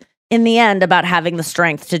really, in the end, about having the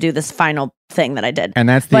strength to do this final thing that I did. And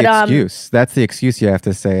that's the excuse. That's the excuse you have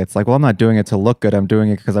to say. It's like, well, I'm not doing it to look good. I'm doing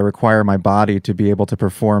it because I require my body to be able to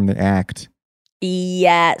perform the act.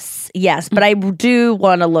 Yes. But I do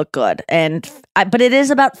want to look good. But it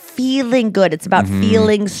is about feeling good. It's about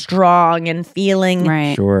feeling strong and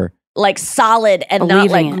feeling Sure. like solid and not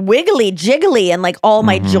like wiggly jiggly and like all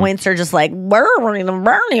my joints are just like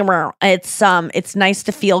it's nice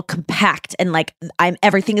to feel compact and like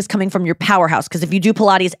everything is coming from your powerhouse, because if you do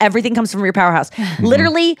Pilates, everything comes from your powerhouse.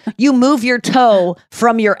 Literally, you move your toe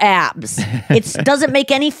from your abs. It doesn't make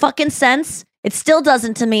any fucking sense. It still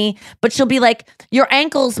doesn't to me, but she'll be like,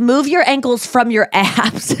 move your ankles from your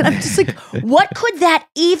abs. And I'm just like, what could that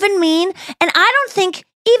even mean? And I don't think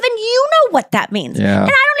even you know what that means. Yeah. And I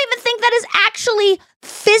don't even think that is actually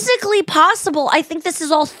physically possible. I think this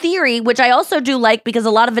is all theory, which I also do like because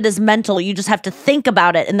a lot of it is mental. You just have to think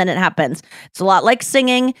about it and then it happens. It's a lot like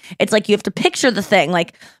singing. It's like you have to picture the thing.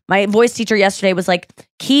 Like my voice teacher yesterday was like,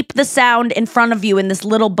 keep the sound in front of you in this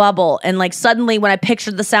little bubble. And like suddenly when I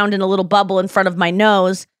pictured the sound in a little bubble in front of my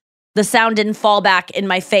nose, the sound didn't fall back in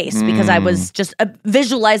my face because I was just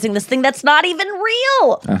visualizing this thing that's not even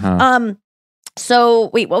real. So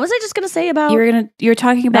wait, what was I just going to say about? You were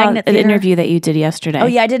talking about an interview that you did yesterday. Oh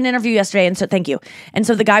yeah, I did an interview yesterday, and so thank you. And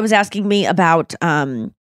so the guy was asking me about,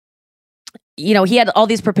 he had all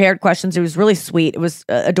these prepared questions. It was really sweet. It was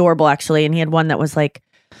adorable actually, and he had one that was like,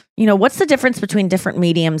 what's the difference between different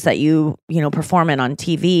mediums that you perform in on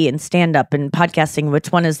TV and stand up and podcasting?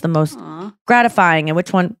 Which one is the most gratifying, and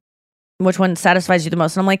which one satisfies you the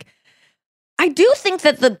most? And I'm like, I do think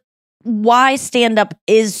that why stand-up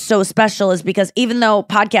is so special is because even though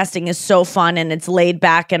podcasting is so fun and it's laid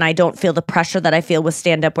back and I don't feel the pressure that I feel with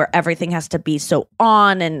stand-up where everything has to be so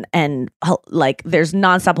on and like there's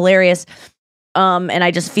nonstop hilarious, and I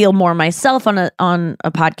just feel more myself on a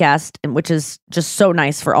podcast, which is just so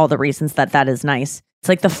nice for all the reasons that is nice. It's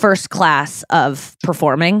like the first class of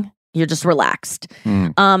performing. You're just relaxed.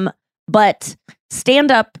 But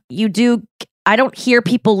stand-up, I don't hear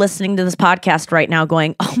people listening to this podcast right now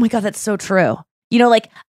going, oh my God, that's so true.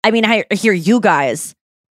 I hear you guys,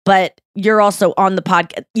 but you're also on the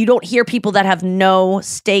podcast. You don't hear people that have no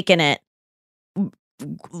stake in it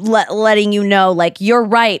letting you know, like, you're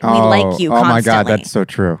right. We like you constantly. Oh my God, that's so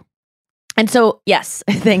true. And so, yes,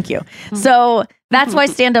 thank you. So that's why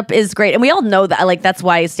stand-up is great. And we all know that, like, that's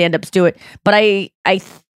why stand-ups do it. But I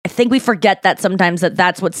think we forget that sometimes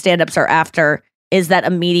that's what stand-ups are after, is that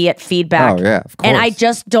immediate feedback. Oh, yeah, of course. And I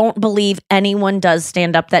just don't believe anyone does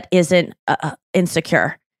stand up that isn't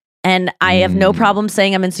insecure. And I have no problem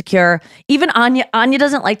saying I'm insecure. Even Anya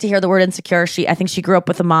doesn't like to hear the word insecure. I think she grew up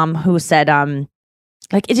with a mom who said,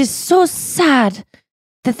 it is so sad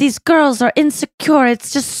that these girls are insecure.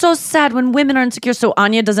 It's just so sad when women are insecure. So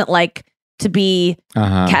Anya doesn't like to be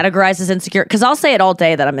categorized as insecure. Because I'll say it all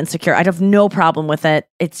day that I'm insecure. I'd have no problem with it.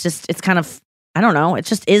 It's kind of, I don't know. It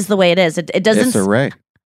just is the way it is. It doesn't. Issa Rae.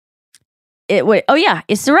 Oh yeah,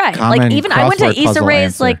 Issa Rae. Like even I went to Issa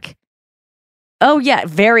Rae's like. Oh yeah,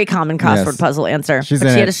 very common crossword puzzle answer. She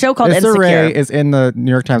had a show called Issa Insecure. Rae is in the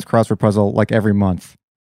New York Times crossword puzzle like every month.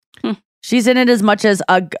 She's in it as much as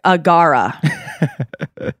Agara.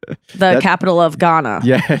 the capital of Ghana.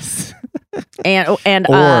 Yes. And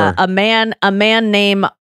Or- a man named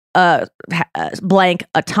blank,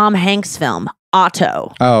 a Tom Hanks film,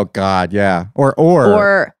 Otto. Oh God, yeah.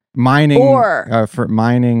 Or mining for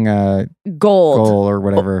mining gold or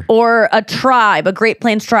whatever. or a tribe, a Great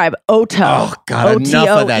Plains tribe, Oto. Oh God, enough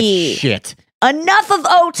of that OTOE. shit. Enough of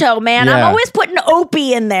Oto, man. I'm Yeah. always putting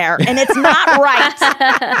Opie in there, and it's not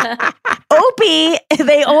right. Opie,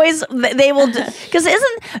 they will, because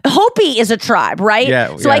isn't Hopi is a tribe, right?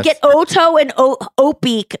 Yeah, So I yes. get Oto and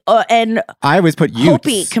Opie, and I always put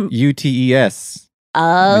Hopi Utes. UTES.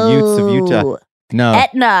 oh, Utes of Utah. No,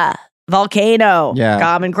 Etna, volcano, Yeah.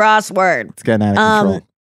 common crossword. it's getting out of control.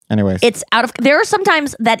 Anyways, It's out of. There are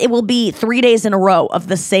sometimes that it will be 3 days in a row of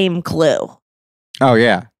the same clue, oh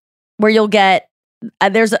yeah. where you'll get.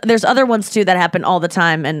 There's other ones too that happen all the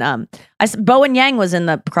time, and Bo and Yang was in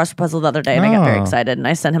the crossword puzzle the other day, and I got very Oh. excited, and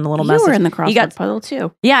I sent him a little You message. were in the He crossword got- puzzle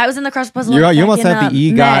too. Yeah, I was in the crossword puzzle. You back almost in, have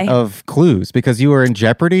the EGOT May. of clues because you were in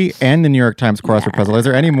Jeopardy and the New York Times crossword puzzle. Is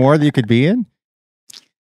there any more that you could be in?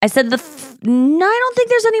 I said no, I don't think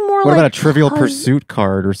there's any more. What like, about a Trivial puz- Pursuit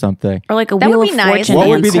card or something? Or like a That Wheel would be of nice. Fortune What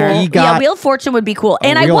would be the answer. EGOT? Yeah, Wheel of Fortune would be cool. A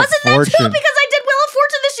And I Wheel of wasn't that too Fortune. because I did Wheel of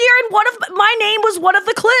Fortune this year, and one of my name was one of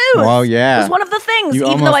the clues. Oh, yeah. It was one of the things, You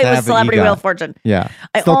even though almost I was have the Celebrity EGOT. Wheel of Fortune. Yeah,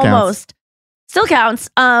 I still counts. almost still counts.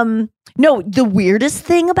 No, the weirdest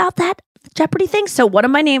thing about that Jeopardy thing. So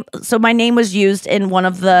my name was used in one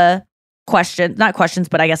of the not questions,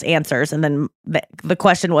 but I guess answers. And then the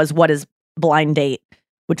question was, what is Blind Date?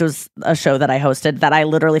 Which was a show that I hosted that I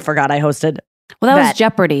literally forgot I hosted. Well, that was that-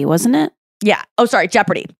 Jeopardy, wasn't it? Yeah. Oh, sorry,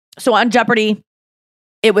 Jeopardy. So on Jeopardy,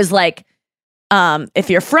 it was like, if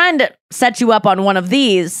your friend set you up on one of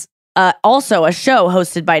these, also a show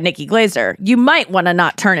hosted by Nikki Glazer, you might want to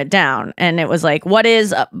not turn it down. And it was like, what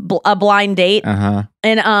is a blind date? Uh-huh.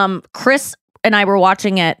 And Chris and I were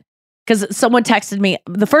watching it because someone texted me.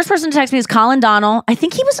 The first person to text me is Colin Donnell. I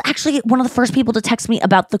think he was actually one of the first people to text me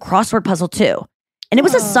about the crossword puzzle too. And it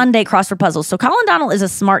was a Sunday crossword puzzle. So Colin Donnell is a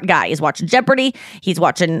smart guy. He's watching Jeopardy. He's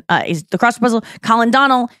watching he's the crossword puzzle. Colin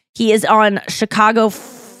Donnell, he is on Chicago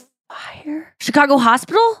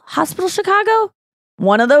Hospital Chicago.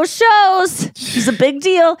 One of those shows. He's a big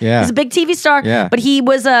deal. Yeah. He's a big TV star. Yeah. But he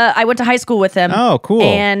was I went to high school with him. Oh, cool.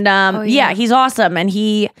 And yeah, he's awesome. And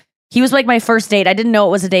he was like my first date. I didn't know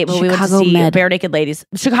it was a date, but we went to Chicago see Med. Bare Naked Ladies.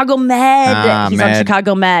 Chicago Med. He's on Med.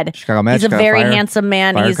 Chicago Med. Chicago Med. He's a Chicago very Fire. handsome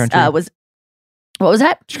man. Fire He's Country. what was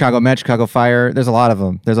that? Chicago Med, Chicago Fire. There's a lot of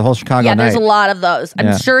them. There's a whole Chicago Yeah, night. there's a lot of those. I'm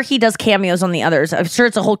Yeah. sure he does cameos on the others. I'm sure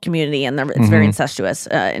it's a whole community, and it's very Mhm. incestuous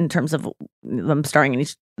in terms of them starring in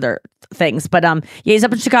each their things. But yeah, he's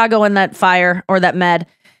up in Chicago in that Fire or that Med,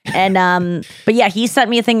 and but yeah, he sent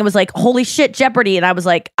me a thing that was like, "Holy shit, Jeopardy!" And I was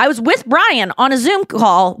like, I was with Brian on a Zoom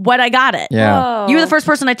call when I got it. Yeah. You were the first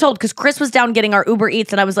person I told because Chris was down getting our Uber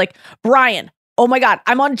Eats, and I was like, Brian, oh my God,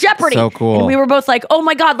 I'm on Jeopardy. So cool. And we were both like, oh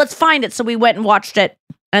my God, let's find it. So we went and watched it.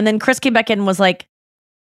 And then Chris came back in and was like,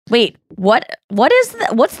 wait, what's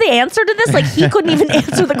the answer to this? Like, he couldn't even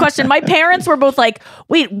answer the question. My parents were both like,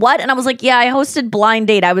 wait, what? And I was like, yeah, I hosted Blind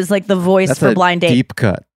Date. I was like the voice That's for a Blind Date. deep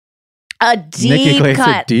cut. A Nikki deep Glazer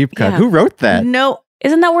cut. deep cut. Yeah. Who wrote that? No,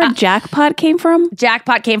 Isn't that where Jackpot came from?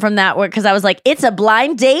 Jackpot came from that because I was like, it's a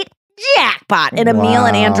blind date jackpot. And Emil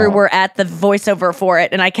and Andrew Wow. were at the voiceover for it.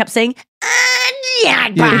 And I kept saying,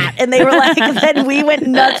 jackpot. And they were like, then we went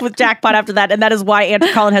nuts with jackpot after that. And that is why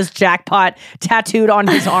Andrew Cullen has jackpot tattooed on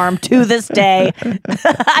his arm to this day.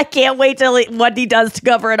 I can't wait till what he does to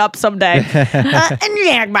cover it up someday. And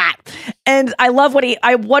jackpot. And I love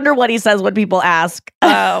I wonder what he says when people ask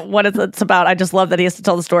what it's about. I just love that he has to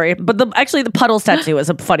tell the story. But actually the Puddles tattoo is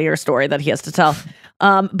a funnier story that he has to tell.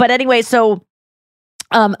 But anyway, so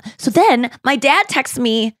then my dad texts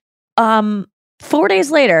me 4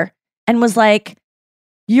 days later and was like,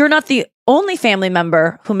 you're not the only family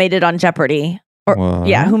member who made it on Jeopardy. What?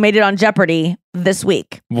 Yeah, who made it on Jeopardy this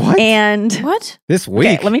week. What? And What? This week?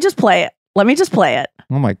 okay, let me just play it.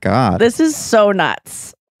 Oh my God. This is so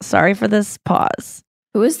nuts. Sorry for this pause.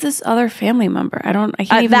 Who is this other family member? I can't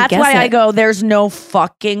even That's guess why it. I go, there's no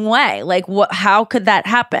fucking way. Like, how could that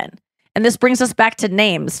happen? And this brings us back to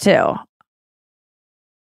names too.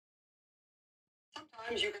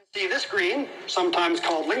 Sometimes you can see this green, sometimes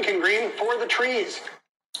called Lincoln green, for the trees.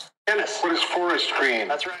 Dennis. What is forest green?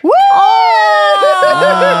 That's right. Woo! Oh.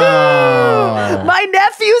 My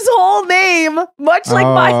nephew's whole name, much like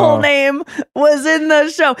my Oh. whole name, was in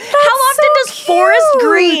the show. How often does Forest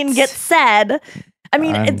Green get said? I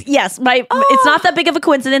mean, it's not that big of a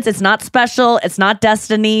coincidence. It's not special. It's not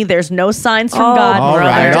destiny. There's no signs from God. All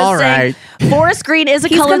right, all saying, forest green is a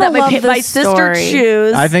He's color gonna that love my this sister story.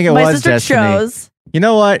 chose. I think it my was sister destiny. chose. You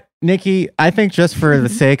know what, Nikki? I think just for the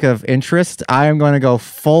sake of interest, I am going to go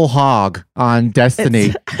full hog on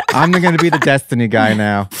Destiny. I'm going to be the Destiny guy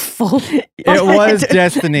now. It was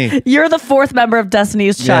Destiny. You're the fourth member of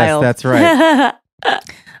Destiny's Child. Yes, that's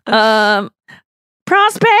right.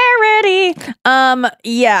 Prosperity.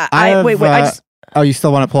 Yeah. Oh, you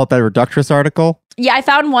still want to pull up that Reductress article? Yeah, I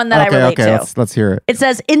found one that I relate to. Let's hear it. It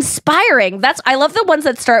says inspiring. I love the ones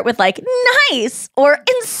that start with like nice or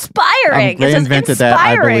inspiring. They it says invented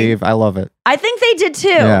inspiring. that, I believe. I love it. I think they did too.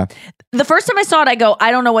 Yeah. The first time I saw it, I go,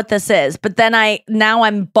 I don't know what this is, but then now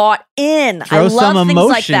I'm bought in. Throw I love some things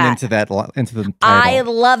emotion like that. into the title. I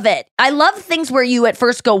love it. I love things where you at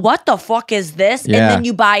first go, "What the fuck is this?" and then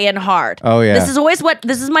you buy in hard. Oh yeah. This is always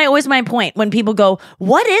my point when people go,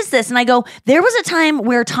 "What is this?" and I go, "There was a time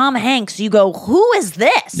where Tom Hanks." You go, "Who is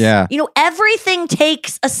this?" Yeah. Everything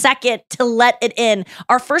takes a second to let it in.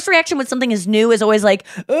 Our first reaction when something is new is always like,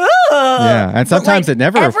 "Ugh." Yeah, and sometimes it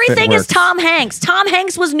never. Everything is works. Tom Hanks. Tom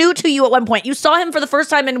Hanks was new to you at one point. You saw him for the first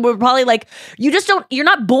time and were probably like, you're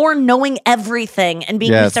not born knowing everything and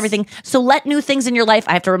being used to everything. So let new things in your life.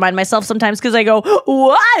 I have to remind myself sometimes because I go,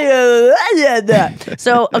 why?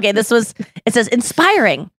 So, okay, it says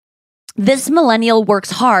inspiring. This millennial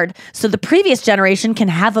works hard so the previous generation can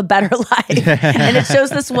have a better life. And it shows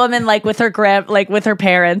this woman with her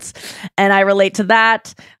parents. And I relate to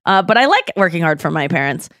that. But I like working hard for my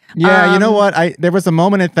parents. Yeah, you know what? There was a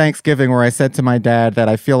moment at Thanksgiving where I said to my dad that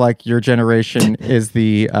I feel like your generation is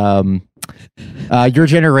the your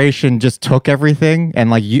generation just took everything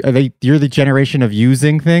and you're the generation of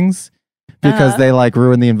using things because they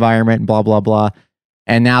ruin the environment and blah blah blah.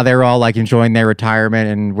 And now they're all enjoying their retirement,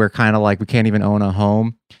 and we're kind of we can't even own a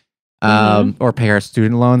home or pay our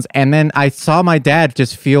student loans. And then I saw my dad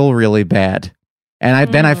just feel really bad,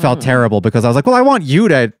 and then I felt terrible because I was like, well, I want you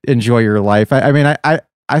to enjoy your life. I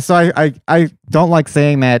don't like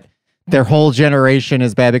saying that their whole generation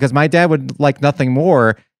is bad because my dad would like nothing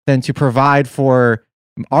more than to provide for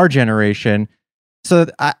our generation. So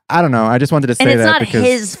I don't know. I just wanted to say that. And it's not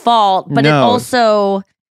his fault, but it also...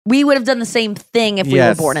 We would have done the same thing if we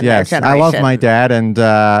were born in their generation. I love my dad, and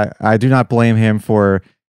I do not blame him for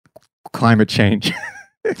climate change.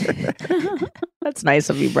 That's nice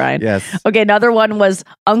of you, Brian. Yes. Okay, another one was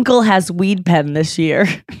Uncle has weed pen this year.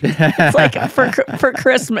 It's for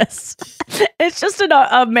Christmas. It's just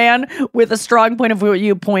a man with a strong point of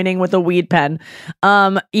view pointing with a weed pen.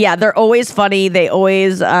 Yeah, they're always funny. They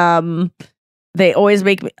always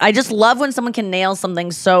make me... I just love when someone can nail something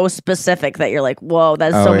so specific that you're like, whoa,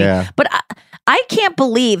 that's so me. Yeah. But I can't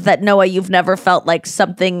believe that, Noah, you've never felt like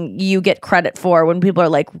something you get credit for when people are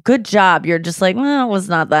like, good job. You're just like, well, it was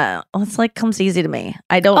not that. It's comes easy to me.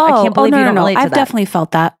 I can't believe you don't relate to that. I've definitely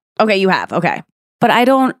felt that. Okay, you have. Okay. But I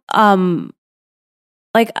don't, I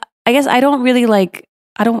guess I don't really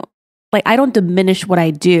I don't diminish what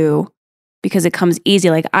I do because it comes easy.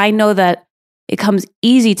 I know that it comes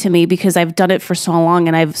easy to me because I've done it for so long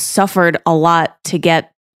and I've suffered a lot to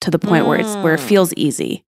get to the point where it feels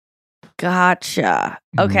easy. Gotcha.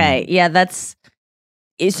 Okay. Yeah, that's...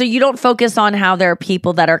 So you don't focus on how there are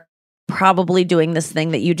people that are probably doing this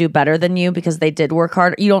thing that you do better than you because they did work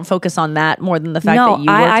hard. You don't focus on that more than the fact that you worked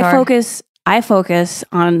hard? I focus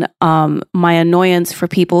on my annoyance for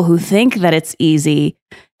people who think that it's easy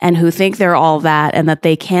and who think they're all that and that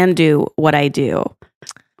they can do what I do.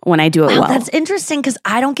 When I do it well. That's interesting because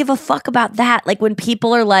I don't give a fuck about that. When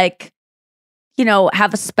people are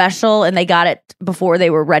have a special and they got it before they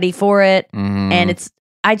were ready for it. And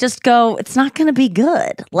I just go, it's not going to be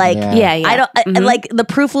good. Yeah. I don't, the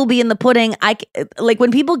proof will be in the pudding. When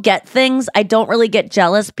people get things, I don't really get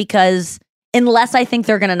jealous because unless I think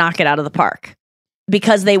they're going to knock it out of the park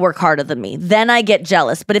because they work harder than me, then I get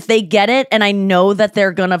jealous. But if they get it and I know that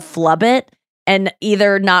they're going to flub it, and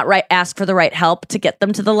either not ask for the right help to get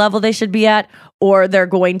them to the level they should be at, or they're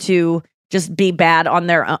going to just be bad on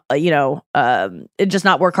their, just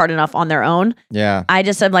not work hard enough on their own. Yeah. I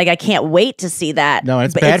just am I can't wait to see that. No,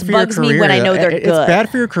 it's bad for your career. It bugs me when I know they're good. It's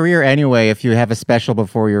bad for your career anyway if you have a special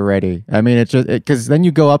before you're ready. I mean, it's just because then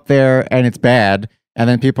you go up there and it's bad, and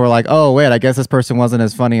then people are like, oh, wait, I guess this person wasn't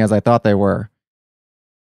as funny as I thought they were.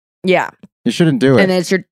 Yeah. You shouldn't do it. And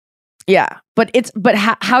it's your... Yeah, but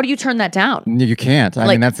how do you turn that down? You can't. I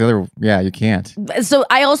mean, that's the other. Yeah, you can't. So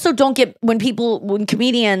I also don't get when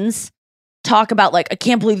comedians talk about I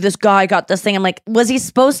can't believe this guy got this thing. I'm like, was he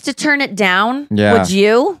supposed to turn it down? Yeah. Would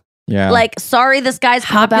you? Yeah. Sorry, this guy's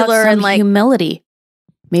popular and humility.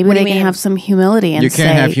 Maybe What do they you can mean? have some humility and You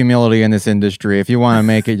can't have say, humility in this industry. If you want to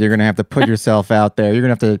make it, you're going to have to put yourself out there. You're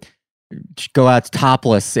going to have to go out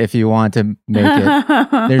topless if you want to make it.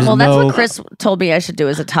 There's Well, that's no, what Chris told me I should do,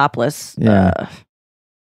 is a topless Yeah.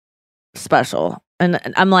 special. And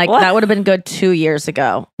I'm like, What? that would have been good 2 years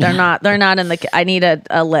ago. They're not in the, I need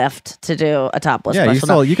a lift to do a topless Yeah,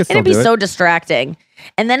 special. you can still It'd be do it. so distracting.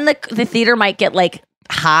 And then the theater might get like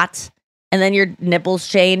hot, and then your nipples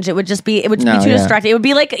change. It would be too distracting. It would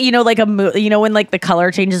be like, like a mood, when like the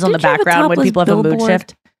color changes on the Didn't you have a background when topless people have a mood billboard?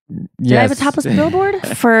 shift. Did I have a topless billboard?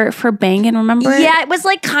 for banging, remember? Yeah, it was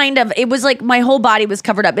like it was like my whole body was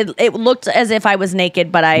covered up. It looked as if I was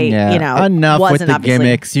naked, but enough with wasn't, the obviously.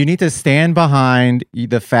 gimmicks. You need to stand behind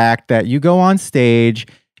the fact that you go on stage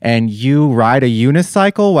and you ride a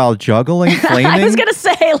unicycle while juggling flaming. I was gonna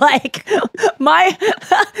say, like,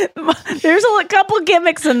 there's a couple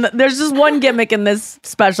gimmicks, and there's just one gimmick in this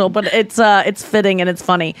special, but it's fitting and it's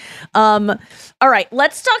funny. All right,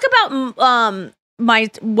 let's talk about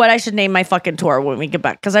what I should name my fucking tour when we get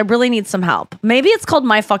back, because I really need some help. Maybe it's called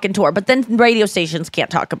My Fucking Tour, but then radio stations can't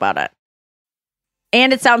talk about it.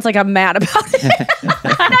 And it sounds like I'm mad about it. And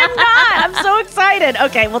I'm not. I'm so excited.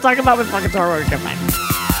 Okay, we'll talk about My Fucking Tour when we get back.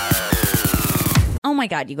 Oh my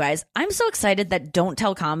God, you guys. I'm so excited that Don't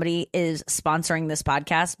Tell Comedy is sponsoring this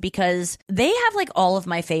podcast, because they have like all of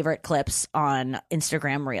my favorite clips on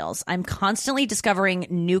Instagram Reels. I'm constantly discovering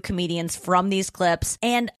new comedians from these clips.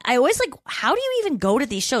 And I always like, how do you even go to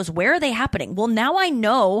these shows? Where are they happening? Well, now I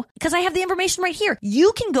know, because I have the information right here.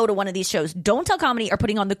 You can go to one of these shows. Don't Tell Comedy are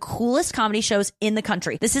putting on the coolest comedy shows in the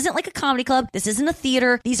country. This isn't like a comedy club. This isn't a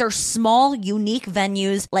theater. These are small, unique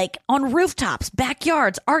venues, like on rooftops,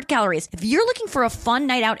 backyards, art galleries. If you're looking for a fun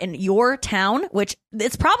night out in your town, which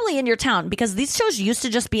it's probably in your town, because these shows used to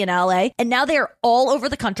just be in LA, and now they are all over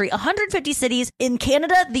the country, 150 cities in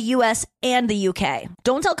Canada, the US, and the UK.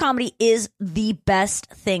 Don't Tell Comedy is the best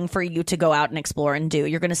thing for you to go out and explore and do.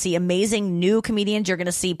 You're going to see amazing new comedians. You're going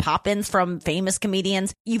to see pop-ins from famous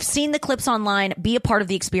comedians. You've seen the clips online. Be a part of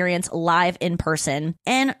the experience live in person,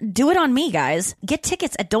 and do it on me, guys. Get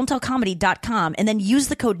tickets at don'ttellcomedy.com and then use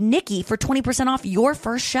the code Nikki for 20% off your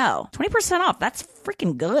first show. 20% off. That's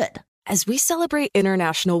freaking good. As we celebrate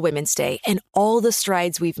International Women's Day and all the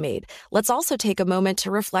strides we've made, let's also take a moment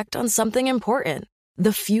to reflect on something important: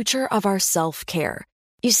 the future of our self-care.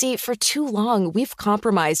 You see, for too long, we've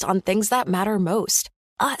compromised on things that matter most,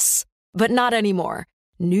 us. But not anymore.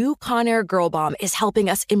 New Conair Girl Bomb is helping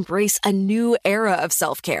us embrace a new era of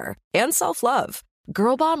self-care and self-love.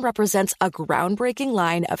 Girl Bomb represents a groundbreaking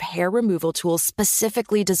line of hair removal tools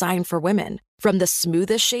specifically designed for women. From the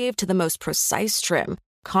smoothest shave to the most precise trim,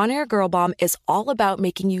 Conair Girl Bomb is all about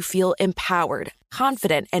making you feel empowered,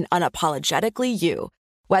 confident, and unapologetically you.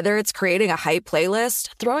 Whether it's creating a hype playlist,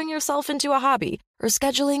 throwing yourself into a hobby, or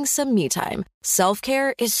scheduling some me time,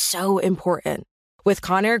 self-care is so important. With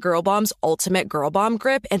Conair Girl Bomb's ultimate Girl Bomb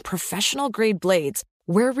grip and professional-grade blades,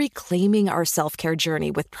 we're reclaiming our self-care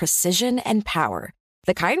journey with precision and power,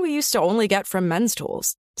 the kind we used to only get from men's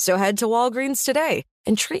tools. So head to Walgreens today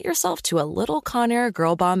and treat yourself to a little Conair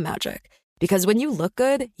Girl Bomb magic. Because when you look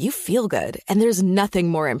good, you feel good, and there's nothing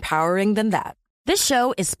more empowering than that. This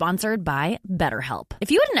show is sponsored by BetterHelp. If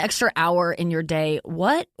you had an extra hour in your day,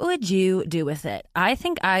 what would you do with it? I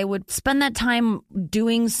think I would spend that time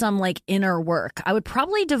doing some like inner work. I would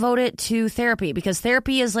probably devote it to therapy, because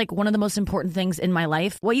therapy is like one of the most important things in my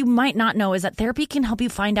life. What you might not know is that therapy can help you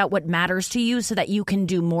find out what matters to you so that you can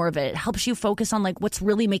do more of it. It helps you focus on like what's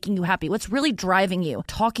really making you happy, what's really driving you.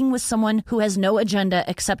 Talking with someone who has no agenda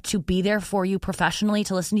except to be there for you professionally,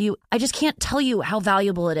 to listen to you. I just can't tell you how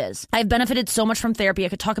valuable it is. I've benefited so much from therapy. I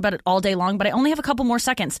could talk about it all day long, but I only have a couple more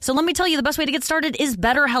seconds. So let me tell you, the best way to get started is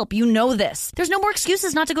BetterHelp. You know this. There's no more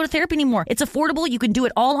excuses not to go to therapy anymore. It's affordable. You can do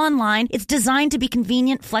it all online. It's designed to be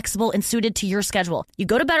convenient, flexible, and suited to your schedule. You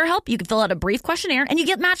go to BetterHelp, you can fill out a brief questionnaire, and you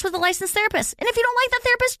get matched with a licensed therapist. And if you don't like that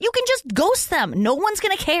therapist, you can just ghost them. No one's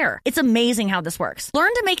going to care. It's amazing how this works.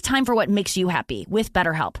 Learn to make time for what makes you happy with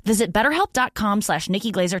BetterHelp. Visit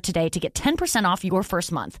BetterHelp.com/Nikki Glazer today to get 10% off your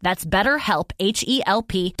first month. That's BetterHelp,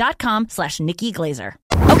 HELP.com/Nikki Glazer.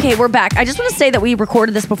 Okay, we're back. I just want to say that we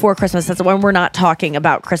recorded this before Christmas. That's when we're not talking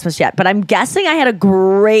about Christmas yet. But I'm guessing I had a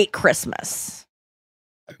great Christmas.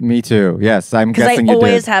 Me too. Yes, I'm Because guessing I you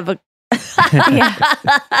always did. have a...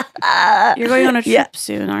 You're going on a trip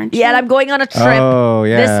soon, aren't you? Yeah, and I'm going on a trip. Oh,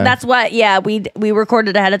 yeah. That's what, yeah, we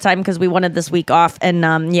recorded ahead of time because we wanted this week off.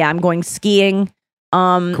 And yeah, I'm going skiing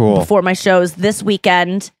Cool. before my shows this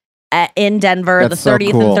weekend in Denver, That's the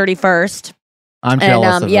 30th so cool. and 31st. I'm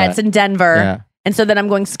jealous And of yeah, that. it's in Denver. Yeah. And so then I'm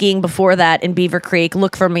going skiing before that in Beaver Creek.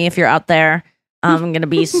 Look for me if you're out there. I'm going to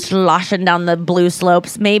be sloshing down the blue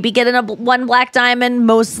slopes, maybe getting one black diamond,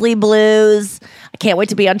 mostly blues. I can't wait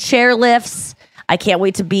to be on chairlifts. I can't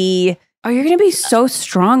wait to be... Oh, you're going to be so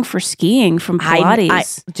strong for skiing from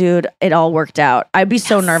Pilates. Dude, it all worked out. I'd be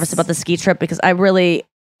so nervous about the ski trip because I'm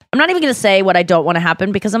not even going to say what I don't want to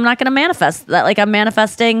happen because I'm not going to manifest that. Like, I'm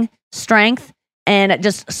manifesting strength and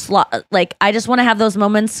just I just want to have those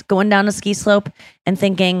moments going down a ski slope and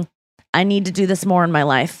thinking, I need to do this more in my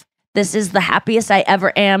life. This is the happiest I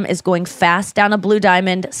ever am, is going fast down a blue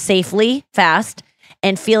diamond, safely, fast,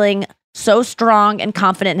 and feeling so strong and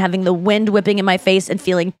confident and having the wind whipping in my face and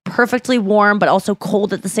feeling perfectly warm, but also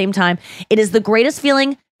cold at the same time. It is the greatest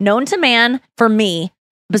feeling known to man for me,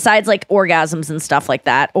 besides like orgasms and stuff like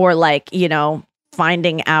that, or like,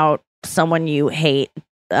 finding out someone you hate,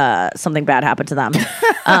 something bad happened to them.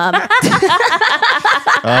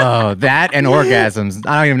 Oh, that and orgasms.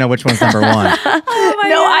 I don't even know which one's number one.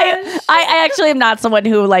 I actually am not someone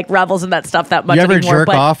who like revels in that stuff that much. You ever anymore, jerk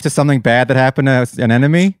off to something bad that happened to an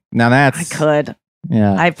enemy? Now that's... I could.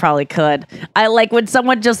 Yeah. I probably could. I like when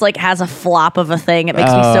someone just like has a flop of a thing. It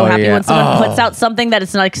makes me so happy when someone puts out something that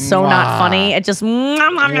it's like so not funny. It just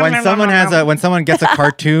when someone gets a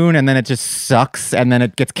cartoon and then it just sucks and then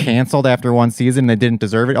it gets canceled after one season and they didn't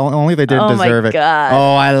deserve it. Only they didn't deserve it. God.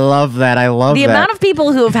 Oh, I love that. I love the that. amount of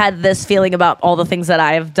people who have had this feeling about all the things that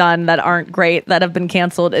I have done that aren't great that have been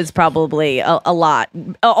canceled is probably a lot.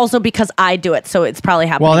 Also because I do it, so it's probably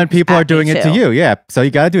happening. Well, then people are doing me it too. to you. Yeah, so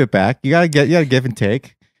you got to do it back. You got to give and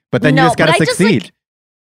take. But then you just got to succeed.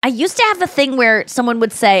 I used to have the thing where someone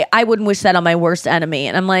would say, I wouldn't wish that on my worst enemy.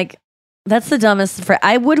 And I'm like, that's the dumbest phrase.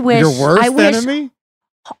 I would wish. Your worst enemy?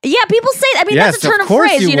 Yeah, people say that. I mean, yes, that's a turn of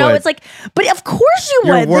phrase, you know? Would. It's like, but of course you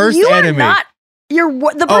Your would. worst you enemy. Are not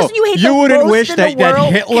the person you hate the you wouldn't most wish in that, the world.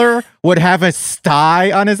 that Hitler would have a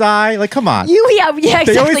sty on his eye? Like, come on. Yeah,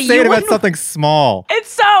 exactly. They always say it about something small. It's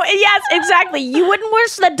so, yes, exactly. You wouldn't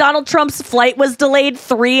wish that Donald Trump's flight was delayed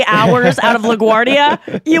 3 hours out of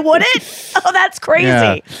LaGuardia? You wouldn't? Oh, that's crazy.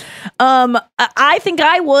 Yeah. I think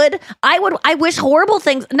I would. I wish horrible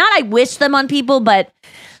things. Not I wish them on people, but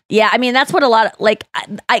yeah, I mean, that's what a lot of, like,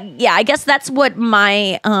 I guess that's what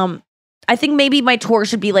my, I think maybe my tour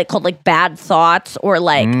should be like called like Bad Thoughts or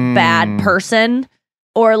like Bad Person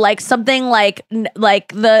or like something like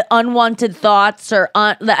the Unwanted Thoughts or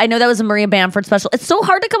I know that was a Maria Bamford special. It's so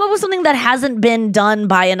hard to come up with something that hasn't been done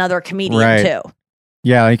by another comedian too.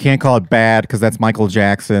 Yeah, you can't call it bad because that's Michael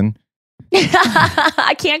Jackson.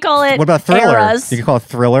 I can't call it. What about Thriller? Eras. You can call it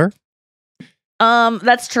Thriller.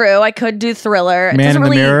 That's true. I could do Thriller. Man in the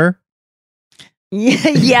Mirror.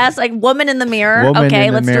 Yes, like Woman in the Mirror. Woman okay,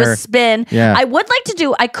 in the let's Mirror. do a spin. Yeah. I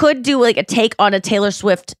could do like a take on a Taylor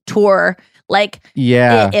Swift tour. Like,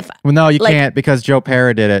 yeah. Well, no, you can't because Joe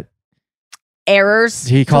Pera did it. Errors.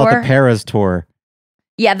 He called it the Pera's tour.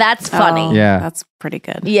 Yeah, that's funny. Oh, yeah, that's pretty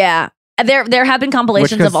good. Yeah. There have been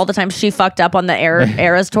compilations of all the times she fucked up on the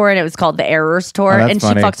Eras tour, and it was called the Errors tour. Oh, and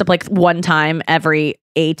funny. She fucks up like one time every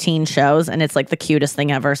 18 shows, and it's like the cutest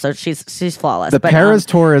thing ever. So she's flawless. The Pera's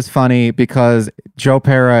tour is funny because Joe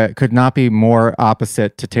Pera could not be more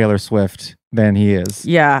opposite to Taylor Swift than he is.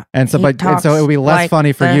 Yeah, and so it would be less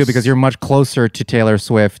funny for you because you're much closer to Taylor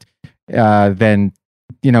Swift than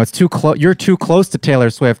it's too close. You're too close to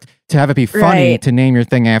Taylor Swift to have it be funny to name your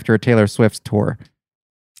thing after a Taylor Swift tour.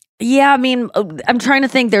 Yeah, I mean, I'm trying to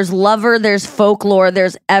think. There's Lover, there's Folklore,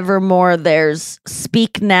 there's Evermore, there's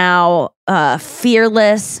Speak Now,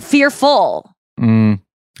 Fearless, Fearful. I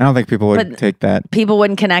don't think people would take that. People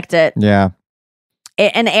wouldn't connect it. Yeah.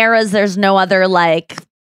 And Eras, there's no other like,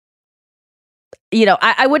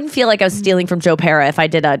 I wouldn't feel like I was stealing from Joe Pera if I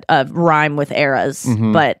did a rhyme with Eras.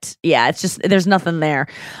 Mm-hmm. But yeah, it's just, there's nothing there.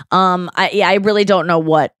 I really don't know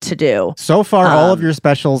what to do. So far, all of your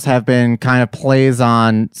specials have been kind of plays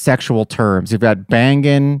on sexual terms. You've got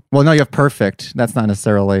bangin'. Well, no, you have perfect. That's not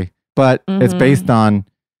necessarily, but it's based on.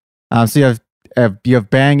 So you have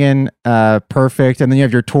bangin', perfect, and then you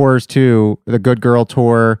have your tours too. The Good Girl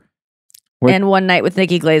tour. And One Night with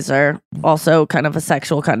Nikki Glaser, also kind of a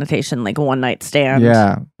sexual connotation, like a one night stand.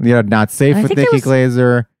 Yeah. You had Not Safe with Nikki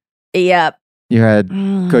Glaser. Yep. You had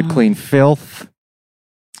Good Clean Filth.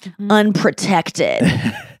 Unprotected.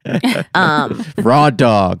 Raw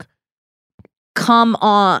Dog. Come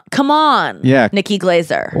on. Yeah. Nikki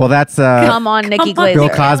Glaser. Well, that's Come on, Nikki Glaser. Bill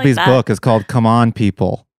Cosby's book is called Come On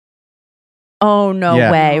People. Oh, no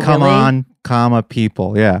way. Come really? on, comma,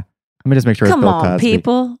 people. Yeah. Let me just make sure it's Bill Cosby. Come on,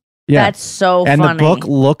 people. Yeah. That's so and funny. And the book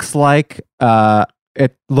looks like cum.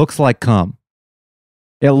 It's like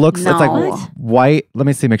white. Let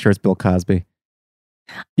me see, make sure it's Bill Cosby.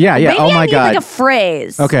 Yeah, yeah. Maybe oh my I need God. Like a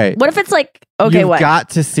phrase. Okay. What if it's like, okay, You've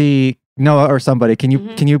got to see Noah or somebody, can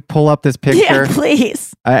you pull up this picture? Yeah,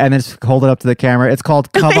 please. And then just hold it up to the camera. It's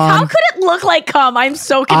called Come Wait, On. how could it look like cum? I'm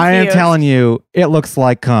so confused. I am telling you, it looks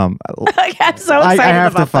like cum. I'm so excited I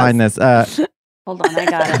have about to find this. Hold on, I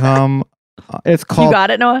got it. Come. It's called. You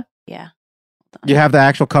got it, Noah? Yeah. You have the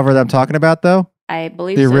actual cover that I'm talking about, though? I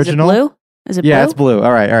believe The so. original? Is it blue? Is it blue? Yeah, it's blue.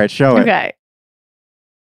 All right. Show it. Okay.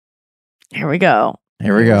 Here we go.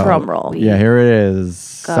 Here we go. Drum roll. Yeah, here it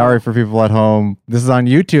is. Go. Sorry for people at home. This is on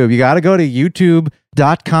YouTube. You got to go to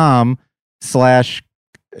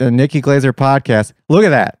youtube.com/Nikki Glazer podcast. Look at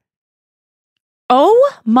that.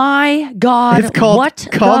 Oh my God. It's called what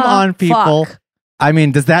Come the On People. fuck? I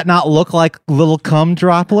mean, does that not look like little cum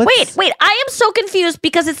droplets? Wait. I am so confused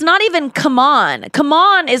because it's not even come on. Come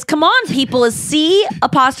on people is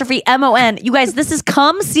C''MON. You guys, this is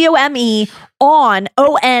cum, COME, on,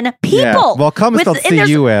 ON, people. Yeah. Well, cum is With- spelled and there's-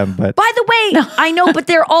 CUM, but By the way, I know, but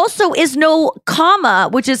there also is no comma,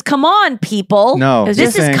 which is come on, people. no. Is This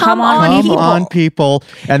Just is saying, come come on, Come people. On People.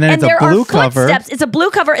 And then And it's there a blue are cover. footsteps. It's a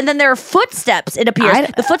blue cover, and then there are footsteps. It appears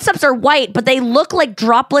the footsteps are white, but they look like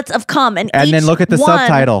droplets of cum. And And then each look at the one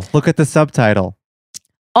subtitle. Look at the subtitle.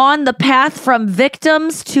 on the path from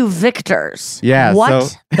victims to victors. Yeah, What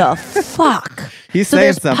so- the fuck? He's So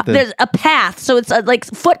saying something. there's a path. So it's like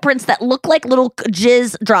footprints that look like little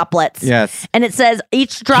jizz droplets. Yes. And it says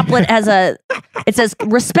each droplet has it says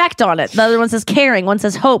respect on it. The other one says caring. One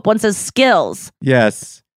says hope. One says skills.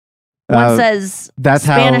 Yes. One says that's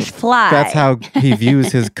Spanish how, fly. That's how he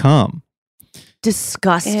views his cum.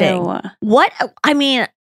 Disgusting. Ew. What? I mean,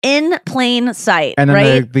 in plain sight, And then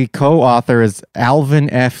right? the co-author is Alvin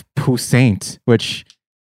F. Poussaint, which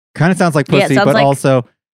kind of sounds like Yeah, it pussy, sounds but like- also,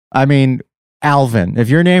 I mean, Alvin. If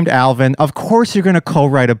you're named Alvin, of course you're going to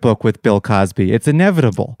co-write a book with Bill Cosby. It's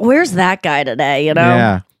inevitable. Where's that guy today? You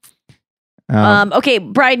know? Yeah. Okay,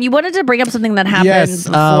 Brian, you wanted to bring up something that happened Yes.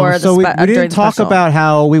 before So we during didn't the talk special. about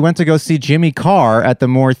how we went to go see Jimmy Carr at the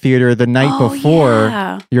Moore Theater the night Oh, before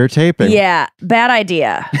yeah. your taping. Yeah, bad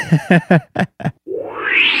idea.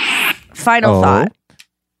 Final Oh. thought.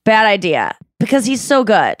 Bad idea. Because he's so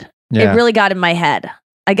good. Yeah. It really got in my head.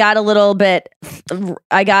 I got a little bit,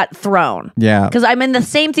 I got thrown. Yeah. Because I'm in the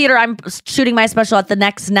same theater I'm shooting my special at the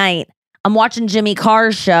next night. I'm watching Jimmy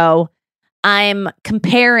Carr's show. I'm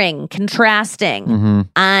comparing, contrasting. Mhm.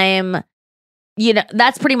 I'm,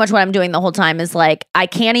 that's pretty much what I'm doing the whole time is like, I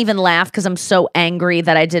can't even laugh because I'm so angry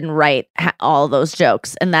that I didn't write all those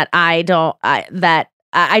jokes and that I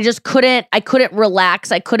just couldn't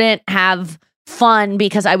relax. I couldn't have fun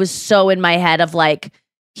because I was so in my head of like,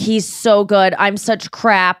 he's so good. I'm such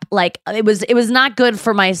crap. Like it was not good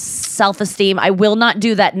for my self-esteem. I will not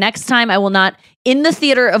do that next time. I will not in the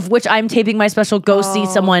theater of which I'm taping my special go see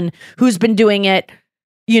someone who's been doing it,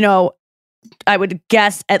 I would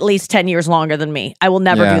guess at least 10 years longer than me. I will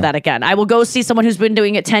never Yeah. do that again. I will go see someone who's been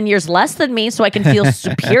doing it 10 years less than me so I can feel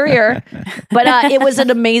superior. But it was an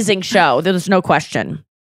amazing show. There's no question.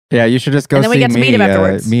 Yeah, you should just go And then we see get to meet him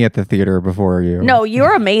afterwards. me at the theater before you. No,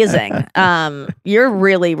 you're amazing. You're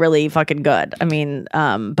really, really fucking good. I mean,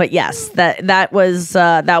 but yes, that was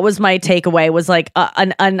my takeaway was like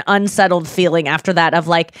an unsettled feeling after that of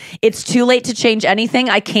like, it's too late to change anything.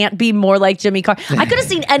 I can't be more like Jimmy Carr. I could have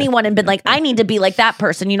seen anyone and been like, I need to be like that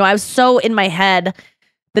person. I was so in my head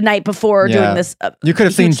the night before Yeah. doing this. You could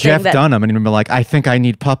have seen huge thing Jeff that Dunham and he'd be like, I think I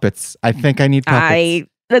need puppets.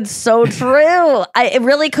 That's so true. It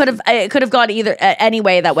really could have gone either any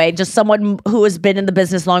way that way. Just someone who has been in the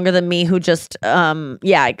business longer than me, who just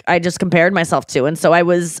I just compared myself to, and so I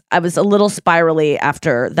was a little spirally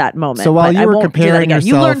after that moment. So while but I you were won't do that comparing again. yourself,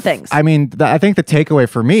 You learn things. I mean, I think the takeaway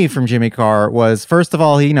for me from Jimmy Carr was, first of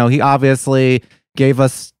all, he obviously gave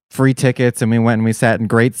us free tickets and we went and we sat in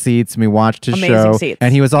great seats and we watched his Amazing show. seats.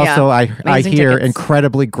 And he was also, Yeah. I Amazing hear, tickets.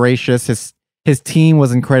 incredibly gracious. His team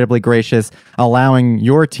was incredibly gracious, allowing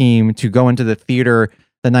your team to go into the theater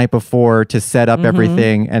the night before to set up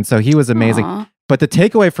everything. And so he was amazing. Aw. But the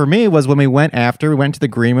takeaway for me was when we went to the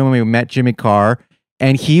green room and we met Jimmy Carr,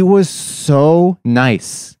 and he was so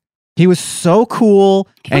nice. He was so cool.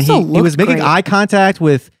 And also he was looked making great. eye contact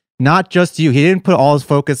with not just you. He didn't put all his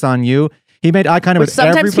focus on you. He made eye contact Which with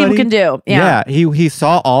sometimes everybody. people can do. Yeah. He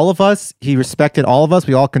saw all of us. He respected all of us.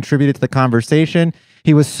 We all contributed to the conversation.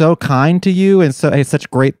 He was so kind to you and so had such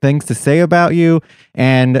great things to say about you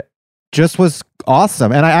and just was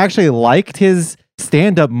awesome. And I actually liked his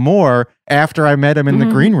stand-up more after I met him in the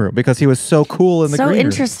green room because he was so cool in the So green room.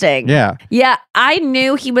 interesting. Yeah. Yeah, I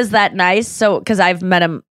knew he was that nice. So, because I've met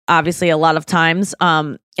him obviously a lot of times,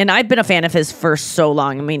 and I've been a fan of his for so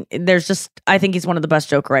long. I mean, I think he's one of the best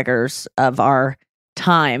joke writers of our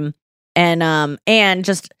time, and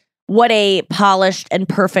just what a polished and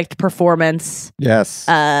perfect performance. Yes.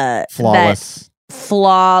 Flawless.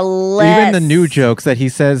 Flawless. Even the new jokes that he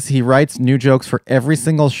says, he writes new jokes for every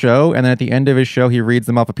single show, and then at the end of his show, he reads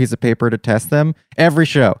them off a piece of paper to test them. Every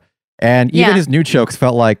show. And even his new jokes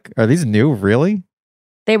felt like, are these new, really?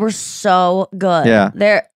 They were so good.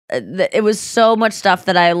 Yeah. It was so much stuff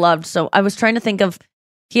that I loved. So I was trying to think of,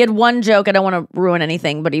 he had one joke, I don't want to ruin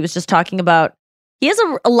anything, but he was just talking about, he has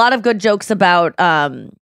a lot of good jokes about,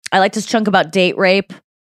 I liked his chunk about date rape.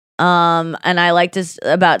 And I liked this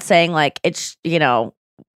about saying like, it's, you know,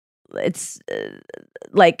 it's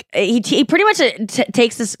like he pretty much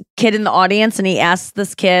takes this kid in the audience and he asks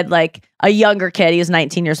this kid, like a younger kid, he was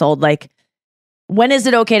 19 years old, like, when is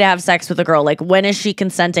it okay to have sex with a girl? Like, when is she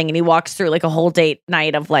consenting? And he walks through like a whole date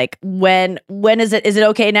night of like, when is it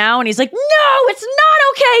okay now? And he's like, no, it's not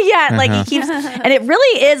okay yet. Like he keeps, and it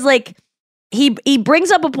really is like, he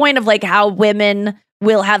brings up a point of like how women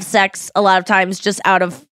will have sex a lot of times just out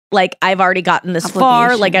of like, I've already gotten this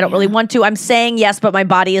far. Like, I don't really want to. I'm saying yes, but my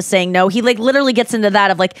body is saying no. He like literally gets into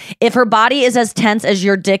that of like, if her body is as tense as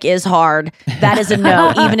your dick is hard, that is a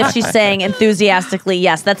no. Even if she's saying enthusiastically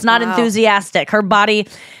yes, that's not enthusiastic. Her body,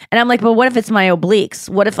 and I'm like, but what if it's my obliques?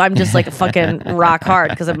 What if I'm just like fucking rock hard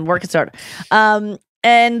because I've been working so hard?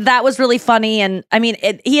 And that was really funny. And I mean,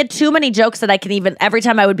 he had too many jokes that I can even, every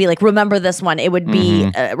time I would be like, remember this one, it would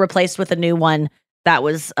be replaced with a new one that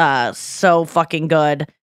was so fucking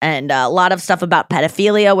good. And a lot of stuff about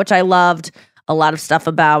pedophilia, which I loved. A lot of stuff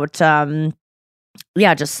about,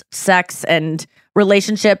 just sex and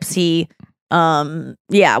relationships. What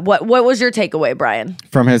was your takeaway, Brian?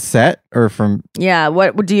 From his set or from? Yeah,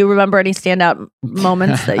 what do you remember? Any standout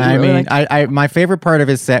moments that you really liked? My favorite part of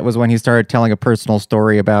his set was when he started telling a personal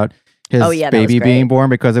story about his baby being born,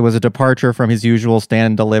 because it was a departure from his usual stand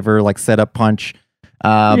and deliver, like set up punch.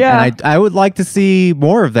 And I would like to see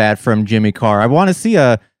more of that from Jimmy Carr. I want to see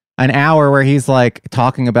an hour where he's like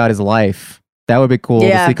talking about his life. That would be cool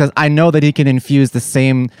to see, because I know that he can infuse the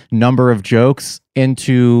same number of jokes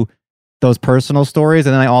into those personal stories.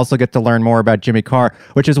 And then I also get to learn more about Jimmy Carr,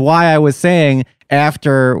 which is why I was saying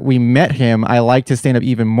after we met him, I liked his stand-up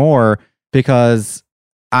even more because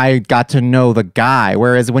I got to know the guy.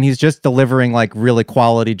 Whereas when he's just delivering like really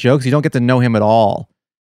quality jokes, you don't get to know him at all.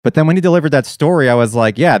 But then when he delivered that story, I was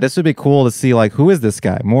like, yeah, this would be cool to see like, who is this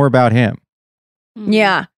guy? More about him.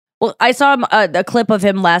 Yeah. Well, I saw a clip of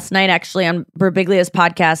him last night, actually, on Birbiglia's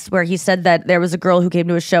podcast, where he said that there was a girl who came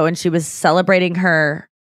to a show and she was celebrating her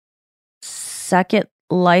second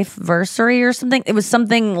life-versary or something. It was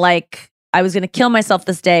something like, I was going to kill myself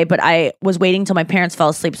this day, but I was waiting till my parents fell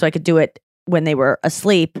asleep so I could do it when they were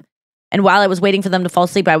asleep. And while I was waiting for them to fall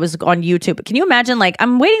asleep, I was on YouTube. Can you imagine, like,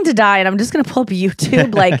 I'm waiting to die and I'm just going to pull up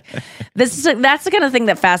YouTube? Like, that's the kind of thing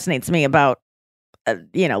that fascinates me about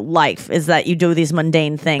life, is that you do these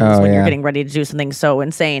mundane things when you're getting ready to do something so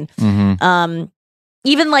insane.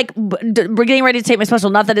 Even like we're getting ready to take my special,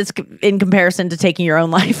 not that it's in comparison to taking your own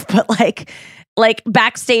life, but like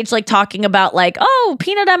backstage, like talking about like, oh,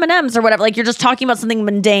 peanut M&Ms or whatever. Like, you're just talking about something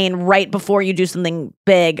mundane right before you do something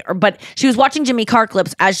big. But she was watching Jimmy Carr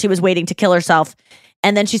clips as she was waiting to kill herself.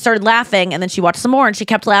 And then she started laughing, and then she watched some more and she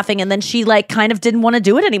kept laughing. And then she like kind of didn't want to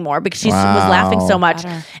do it anymore because she was laughing so much.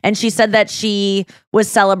 And she said that she was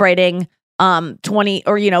celebrating 20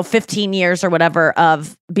 or 15 years or whatever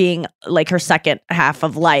of being like her second half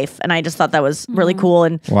of life. And I just thought that was really cool.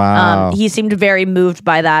 And he seemed very moved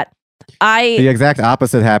by that. The exact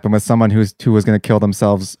opposite happened with someone who was going to kill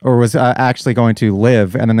themselves, or was actually going to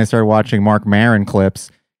live, and then they started watching Mark Maron clips,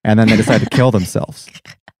 and then they decided to kill themselves.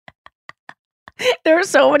 There are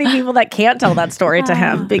so many people that can't tell that story to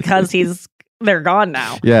him because they're gone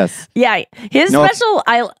now. Yes. Yeah. His special,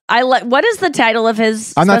 I like. What is the title of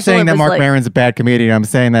his? I'm not saying that Mark Maron's a bad comedian. I'm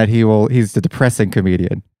saying that he's a depressing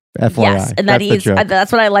comedian. FYI. Yes, and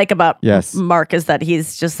that's what I like about Mark, is that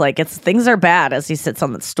he's just like, things are bad as he sits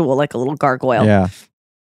on the stool like a little gargoyle. Yeah.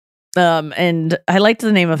 And I liked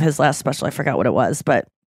the name of his last special. I forgot what it was, but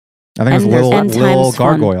I think it was Lil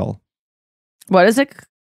Gargoyle. What is it?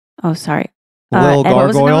 Oh, sorry. Lil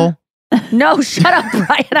Gargoyle? No, shut up,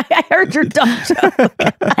 Brian. I heard your dumb joke.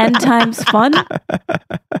 End times fun?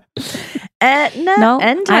 No,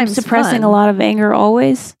 end times I'm suppressing fun. A lot of anger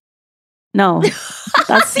always. No. You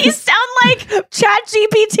sound like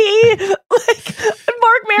ChatGPT. Like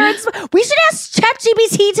Mark Maron's. We should ask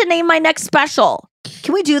ChatGPT to name my next special.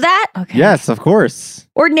 Can we do that? Okay. Yes, of course.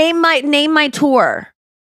 Or name my tour.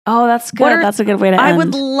 Oh, that's good. That's a good way to end. I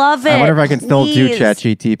would love it. I wonder if I can still do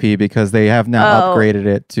ChatGPT, because they have now upgraded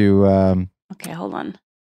it to... Okay, hold on.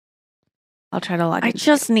 I'll try to log in. I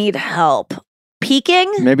just need help.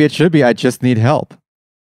 Peeking? Maybe it should be I just need help.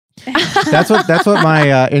 That's what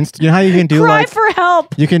my you know how you can do Cry like for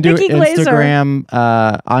help. you can do Nikki Glaser. Instagram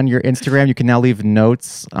on your Instagram. You can now leave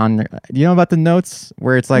notes on. You know about the notes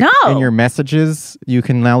where it's like No. in your messages. You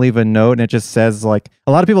can now leave a note and it just says like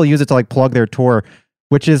a lot of people use it to like plug their tour,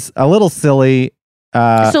 which is a little silly.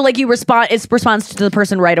 So like you respond, it responds to the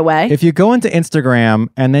person right away. If you go into Instagram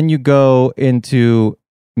and then you go into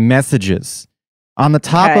messages on the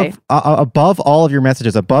top Okay. of above all of your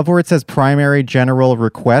messages, above where it says primary general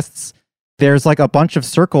requests, there's like a bunch of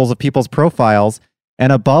circles of people's profiles,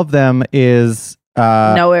 and above them is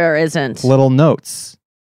No, there isn't. little notes.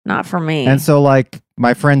 Not for me. And so like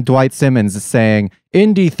my friend Dwight Simmons is saying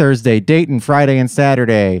Indie Thursday, Dayton Friday and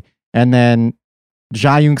Saturday, and then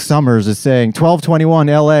Jayung Summers is saying 1221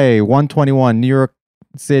 LA, 121 New York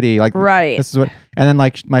City. Like Right. this is what, and then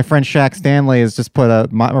like my friend Shaq Stanley has just put a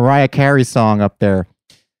Mariah Carey song up there.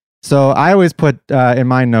 So I always put in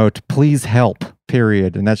my note, please help,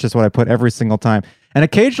 period. And that's just what I put every single time. And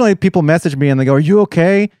occasionally people message me and they go, are you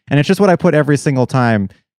okay? And it's just what I put every single time,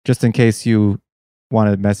 just in case you want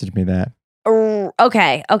to message me that.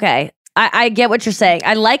 Okay. I get what you're saying.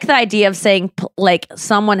 I like the idea of saying like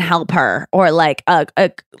someone help her, or like a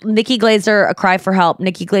Nikki Glaser, a cry for help.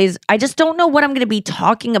 Nikki Glaser. I just don't know what I'm going to be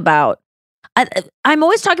talking about. I'm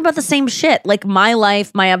always talking about the same shit, like my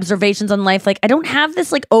life, my observations on life. Like I don't have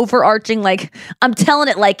this like overarching like I'm telling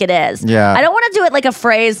it like it is. Yeah. I don't want to do it like a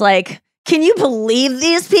phrase like, can you believe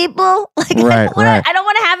these people? Like Right, I don't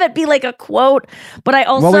want to have it be like a quote, but I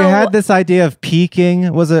also Well, we had this idea of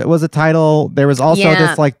peaking was a title. There was also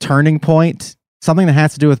this like turning point, something that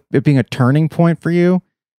has to do with it being a turning point for you,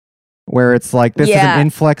 where it's like this is an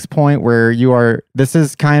inflex point where this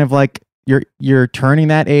is kind of like you're turning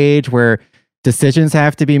that age where decisions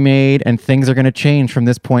have to be made and things are going to change from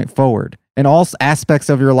this point forward in all aspects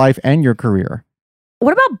of your life and your career.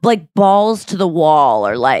 What about like balls to the wall,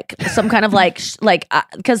 or like some kind of like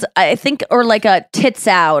because I think, or like a tits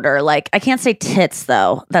out, or like I can't say tits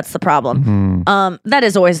though. That's the problem. That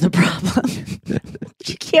is always the problem.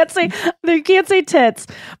 you can't say tits,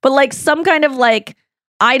 but like some kind of like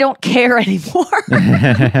I don't care anymore.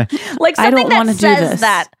 Like I something don't that want to do says this,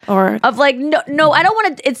 that, or of like no, I don't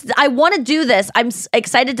want to. I want to do this. I'm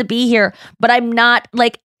excited to be here, but I'm not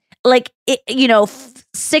like it,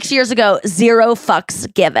 6 years ago, 0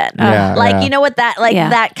 fucks given. Yeah, like yeah. You know what that like Yeah.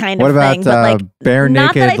 that kind What of about thing. But like bare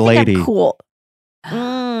not that I naked think lady? I'm cool.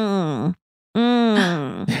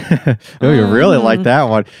 Oh, you really like that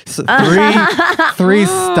one. Three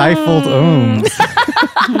stifled ums.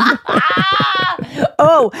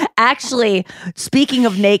 Oh, actually, speaking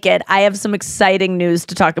of naked, I have some exciting news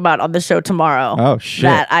to talk about on the show tomorrow. Oh shit!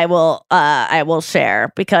 That I will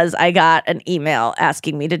share, because I got an email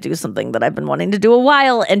asking me to do something that I've been wanting to do a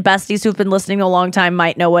while, and besties who've been listening a long time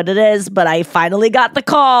might know what it is, but I finally got the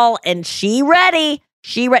call, and She Ready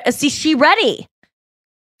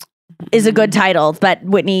is a good title, but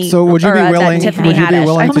Whitney. So would you be willing? Tiffany Would you be Haddish.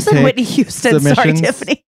 willing I to almost said take Whitney Houston. Sorry, submissions?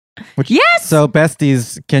 Tiffany. Yes. So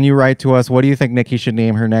besties, can you write to us? What do you think Nikki should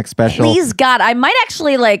name her next special? Please, God, I might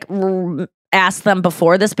actually like ask them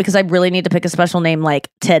before this, because I really need to pick a special name like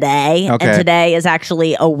today. Okay. And today is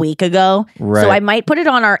actually a week ago. Right. So I might put it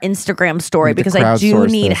on our Instagram story, Need to because I do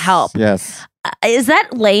crowdsource need this. help. Yes. Is that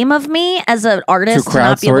lame of me as an artist to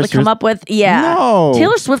not be able to crowdsource come your- up with? Yeah. No.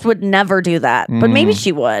 Taylor Swift would never do that, but maybe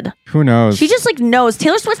she would. Who knows? She just like knows.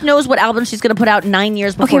 Taylor Swift knows what album she's going to put out 9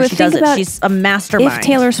 years before but she does think it. about She's a mastermind. if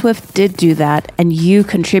Taylor Swift did do that and you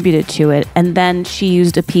contributed to it, and then she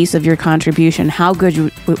used a piece of your contribution, how good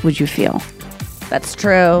would you feel? That's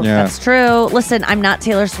true. Yeah. That's true. Listen, I'm not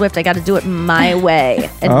Taylor Swift. I got to do it my way.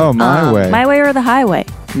 And, Oh, my way. My way or the highway?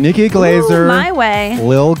 Nikki Glaser. Ooh, my way.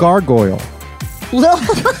 Lil Gargoyle. Lil.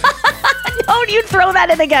 Don't you throw that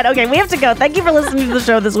in again. Okay, we have to go. Thank you for listening to the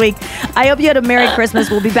show this week. I hope you had a Merry Christmas.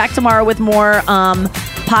 We'll be back tomorrow with more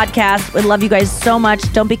podcasts. We love you guys so much.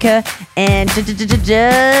 Don't be and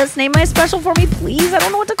just name my special for me, please. I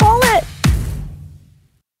don't know what to call it.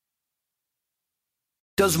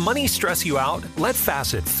 Does money stress you out? Let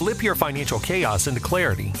Facet flip your financial chaos into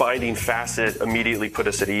clarity. Finding Facet immediately put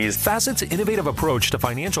us at ease. Facet's innovative approach to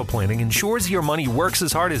financial planning ensures your money works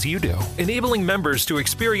as hard as you do, enabling members to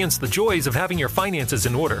experience the joys of having your finances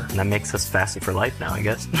in order. And that makes us Facet for life now, I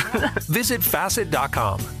guess. Visit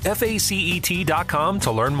Facet.com, FACET.com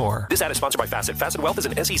to learn more. This ad is sponsored by Facet. Facet Wealth is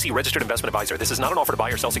an SEC registered investment advisor. This is not an offer to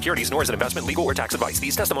buy or sell securities, nor is it investment, legal, or tax advice.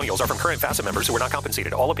 These testimonials are from current Facet members who are not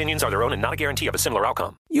compensated. All opinions are their own and not a guarantee of a similar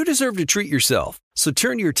outcome. You deserve to treat yourself. So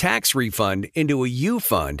turn your tax refund into a U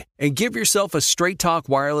fund and give yourself a Straight Talk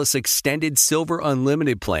Wireless Extended Silver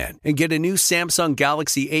Unlimited plan and get a new Samsung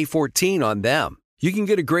Galaxy A14 on them. You can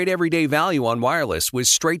get a great everyday value on wireless with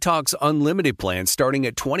Straight Talk's unlimited plan starting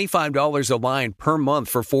at $25 a line per month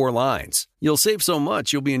for 4 lines. You'll save so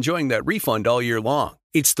much you'll be enjoying that refund all year long.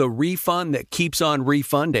 It's the refund that keeps on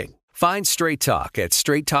refunding. Find Straight Talk at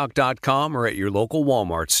straighttalk.com or at your local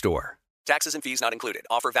Walmart store. Taxes and fees not included.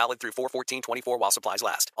 Offer valid through 4/14/24 while supplies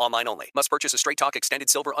last. Online only. Must purchase a Straight Talk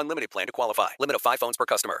Extended Silver Unlimited plan to qualify. Limit of 5 phones per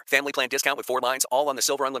customer. Family plan discount with 4 lines, all on the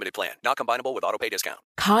Silver Unlimited plan. Not combinable with autopay discount.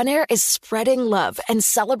 Conair is spreading love and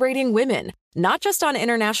celebrating women, not just on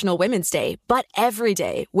International Women's Day, but every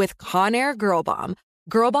day with Conair Girl Bomb.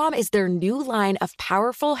 Girl Bomb is their new line of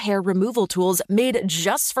powerful hair removal tools made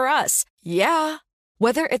just for us. Yeah.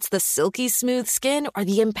 Whether it's the silky smooth skin or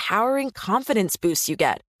the empowering confidence boost you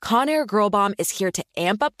get, Conair Girl Bomb is here to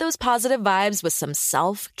amp up those positive vibes with some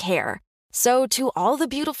self-care. So to all the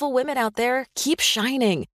beautiful women out there, keep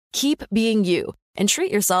shining, keep being you, and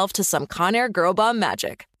treat yourself to some Conair Girl Bomb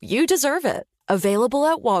magic. You deserve it. Available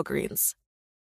at Walgreens.